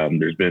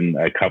 There's been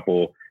a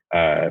couple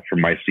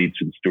from my seats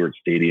in Stewart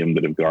Stadium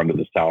that have gone to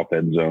the south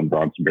end zone,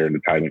 Bronson Barron to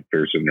Ty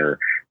McPherson or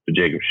to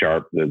Jacob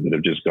Sharp that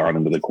have just gone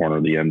into the corner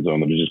of the end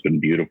zone that has just been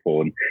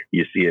beautiful. And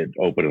you see it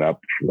open it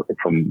up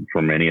from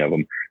many of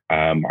them.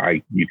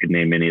 You could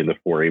name any of the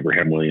 4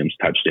 Abraham Williams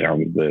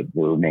touchdowns that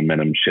were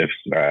momentum shifts,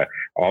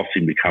 all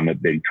seem to come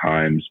at big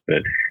times.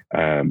 But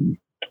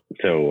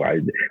so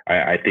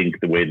I think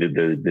the way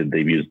that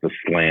they've used the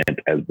slant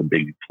as the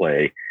big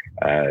play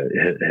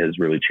has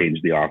really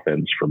changed the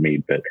offense for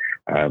me. But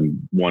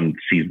one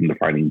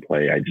season-defining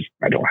play,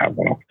 I don't have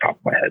one off the top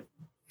of my head.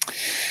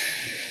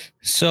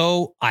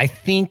 So I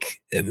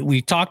think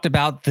we talked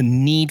about the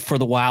need for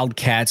the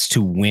Wildcats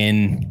to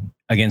win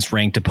against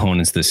ranked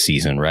opponents this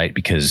season, right?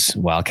 Because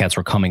Wildcats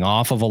were coming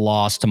off of a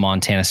loss to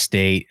Montana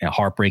State, a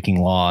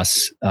heartbreaking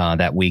loss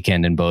that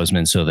weekend in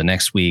Bozeman. So the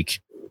next week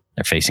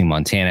they're facing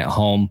Montana at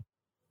home.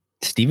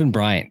 Stephen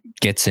Bryant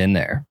gets in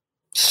there,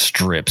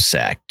 strip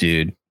sack,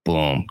 dude.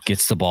 Boom,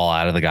 gets the ball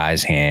out of the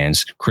guy's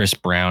hands. Chris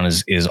Brown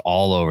is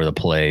all over the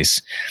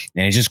place,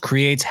 and it just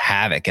creates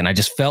havoc. And I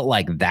just felt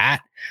like that.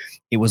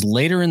 It was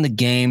later in the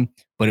game,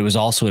 but it was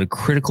also at a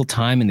critical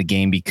time in the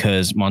game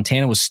because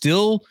Montana was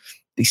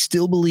they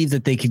still believed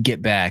that they could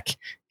get back,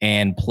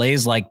 and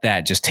plays like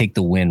that just take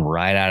the wind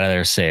right out of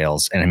their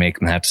sails and make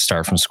them have to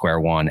start from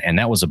square one. And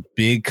that was a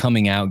big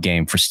coming out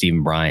game for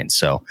Stephen Bryant.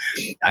 So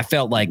I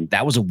felt like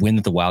that was a win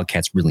that the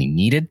Wildcats really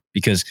needed,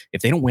 because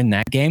if they don't win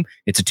that game,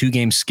 it's a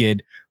 2-game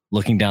skid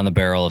looking down the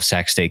barrel of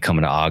Sac State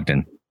coming to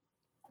Ogden.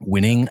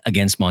 Winning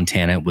against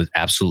Montana was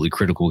absolutely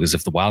critical, because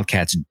if the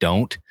Wildcats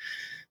don't,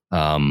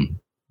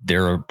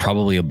 they're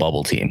probably a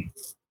bubble team,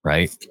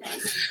 right?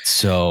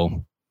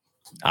 So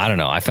I don't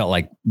know. I felt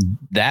like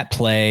that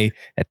play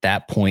at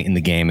that point in the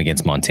game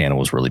against Montana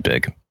was really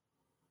big.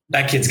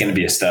 That kid's going to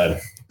be a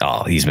stud.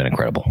 Oh, he's been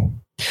incredible.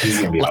 He's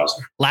going to be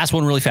awesome. Last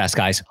one really fast,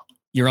 guys.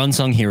 Your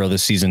unsung hero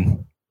this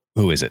season,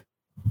 who is it?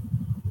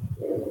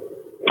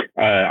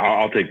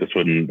 I'll take this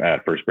one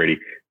first, Brady.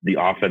 The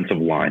offensive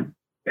line.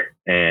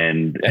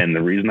 And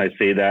the reason I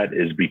say that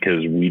is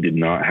because we did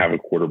not have a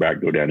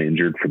quarterback go down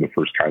injured for the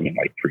first time in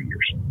like 3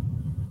 years.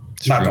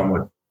 Knock on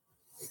wood.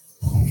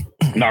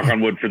 Knock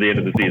on wood for the end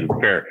of the season.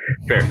 Fair.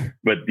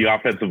 But the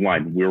offensive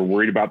line, we were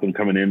worried about them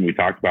coming in. We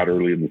talked about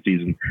early in the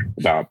season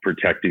about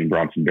protecting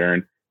Bronson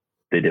Barron.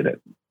 They did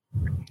it.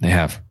 They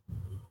have.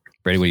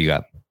 Brady, what do you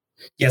got?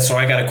 Yeah, so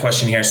I got a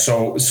question here.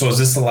 So is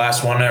this the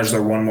last one, or is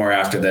there one more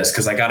after this?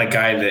 Because I got a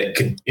guy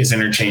that is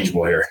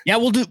interchangeable here. Yeah,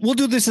 we'll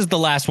do this as the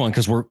last one,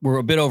 because we're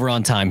a bit over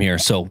on time here.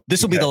 So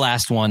this will be the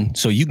last one.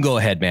 So you can go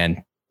ahead,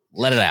 man.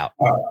 Let it out.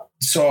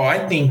 So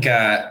I think,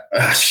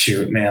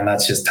 shoot, man,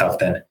 that's just tough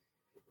then.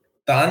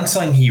 The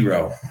unsung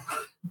hero.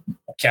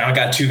 Okay, I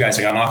got 2 guys.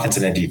 I got an offense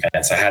and a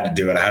defense. I had to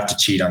do it. I have to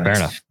cheat on this.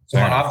 Fair enough. So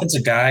my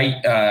offensive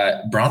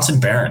guy,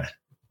 Bronson Barron.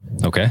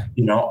 Okay.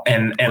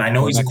 And I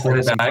know he's a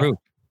quarterback.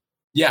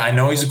 Yeah, I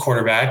know he's a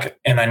quarterback,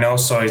 and I know,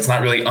 so it's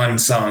not really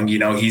unsung.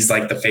 He's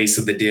like the face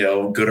of the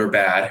deal, good or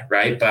bad,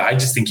 right? But I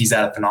just think he's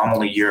had a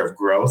phenomenal year of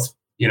growth.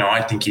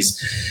 I think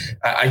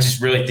I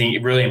just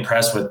really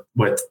impressed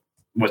with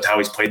how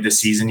he's played this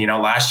season.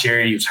 Last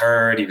year he was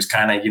hurt. He was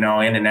kind of,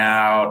 in and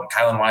out.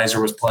 Kylan Weiser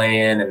was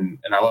playing, and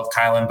I love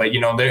Kylan, but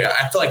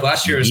I feel like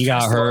last year he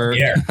got hurt.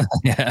 Yeah,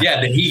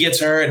 then he gets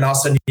hurt, and all of a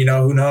sudden,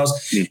 who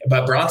knows?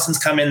 But Bronson's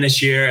come in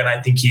this year, and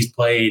I think he's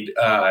played.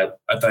 I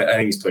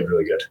think he's played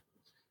really good.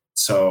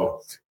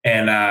 So,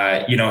 and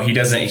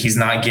he's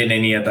not getting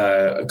any of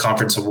the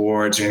conference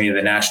awards or any of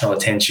the national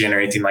attention or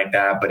anything like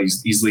that, but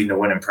he's leading a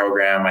winning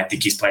program. I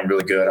think he's playing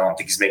really good. I don't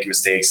think he's making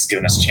mistakes. He's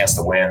giving us a chance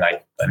to win.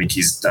 I think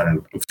he's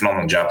done a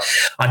phenomenal job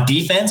on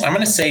defense. I'm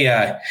going to say,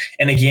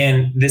 and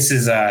again, this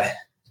isn't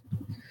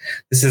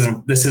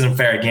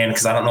fair again,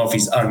 because I don't know if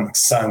he's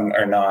unsung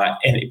or not.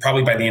 And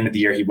probably by the end of the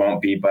year, he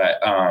won't be,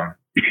 but I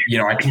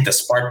think the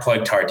spark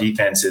plug to our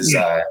defense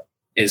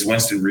is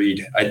Winston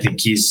Reed. I think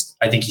he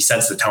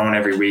sets the tone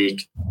every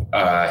week.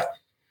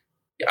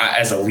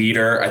 As a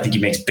leader, I think he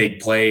makes big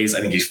plays.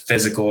 I think he's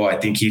physical. I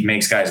think he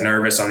makes guys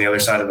nervous on the other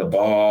side of the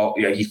ball.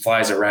 He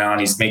flies around.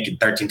 He's making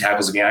 13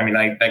 tackles a game. I mean,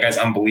 that guy's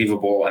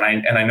unbelievable.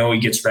 And I know he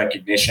gets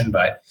recognition,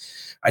 but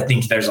I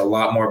think there's a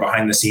lot more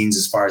behind the scenes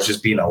as far as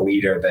just being a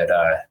leader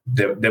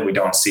that we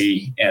don't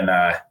see, and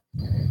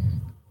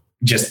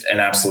just an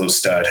absolute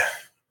stud.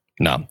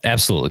 No,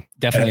 absolutely,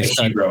 definitely a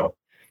stud. Hero.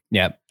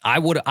 Yeah, I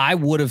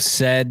would have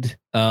said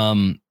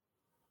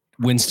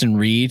Winston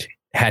Reed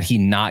had he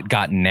not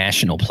gotten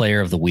National Player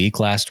of the Week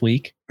last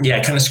week. Yeah,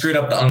 it kind of screwed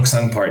up the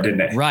unsung part, didn't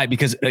it? Right,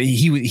 because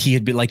he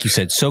had been, like you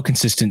said, so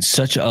consistent,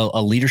 such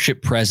a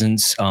leadership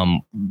presence.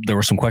 There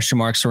were some question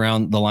marks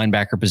around the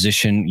linebacker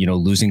position,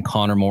 losing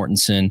Connor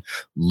Mortensen,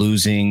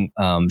 losing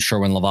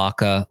Sherwin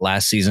Lavaca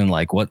last season.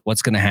 Like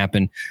what's going to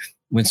happen?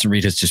 Winston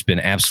Reed has just been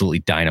absolutely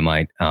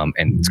dynamite.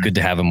 And it's good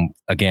to have him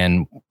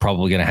again,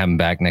 probably going to have him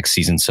back next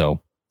season.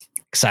 So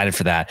excited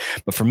for that.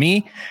 But for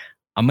me,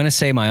 I'm going to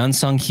say my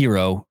unsung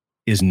hero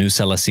is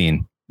Nusa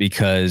Lassine,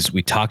 because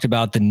we talked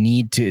about the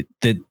need to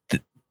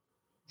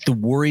the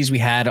worries we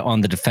had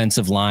on the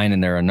defensive line,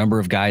 and there are a number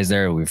of guys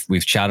there.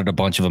 We've shouted a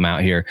bunch of them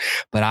out here,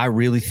 but I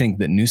really think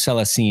that Nusa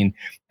Lassine,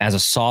 as a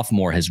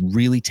sophomore, has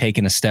really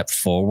taken a step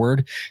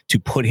forward to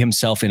put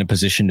himself in a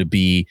position to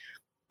be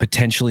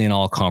potentially an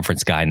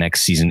all-conference guy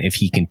next season if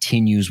he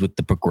continues with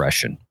the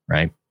progression,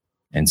 right?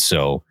 And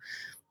so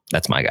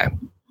that's my guy.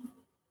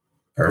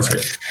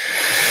 Perfect.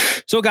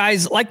 So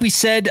guys, like we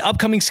said,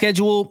 upcoming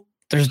schedule,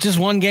 there's just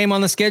one game on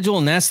the schedule,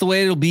 and that's the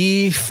way it'll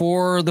be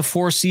for the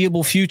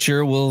foreseeable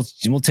future. We'll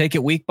take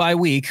it week by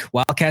week.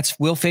 Wildcats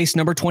will face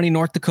number 20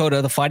 North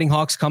Dakota. The Fighting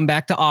Hawks come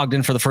back to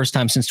Ogden for the first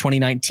time since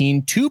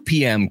 2019, 2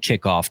 p.m.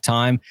 kickoff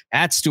time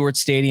at Stewart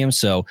Stadium.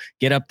 So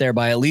get up there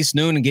by at least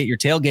noon and get your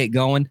tailgate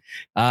going.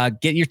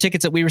 Get your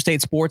tickets at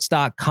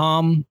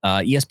WeberStateSports.com,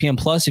 ESPN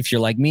Plus if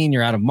you're like me and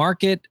you're out of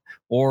market,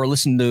 or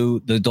listen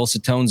to the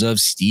dulcet tones of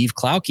Steve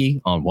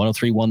Klauke on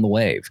 103.1 The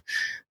Wave.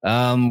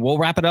 We'll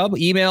wrap it up.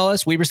 Email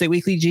us,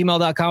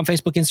 WeberStateWeekly@gmail.com,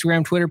 Facebook,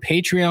 Instagram, Twitter,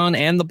 Patreon,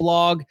 and the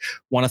blog.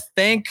 Want to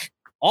thank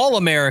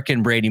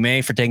All-American Brady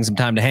May for taking some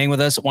time to hang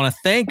with us. Want to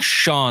thank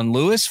Sean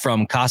Lewis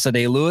from Casa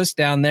de Lewis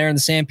down there in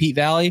the Sanpete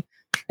Valley.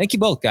 Thank you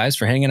both, guys,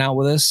 for hanging out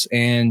with us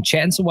and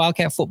chatting some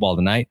Wildcat football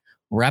tonight.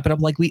 We'll wrap it up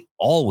like we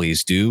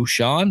always do.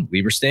 Sean,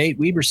 Weber State.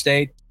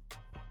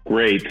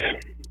 Great.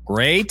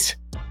 Great.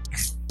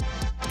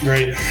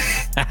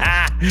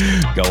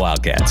 Go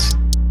Wildcats.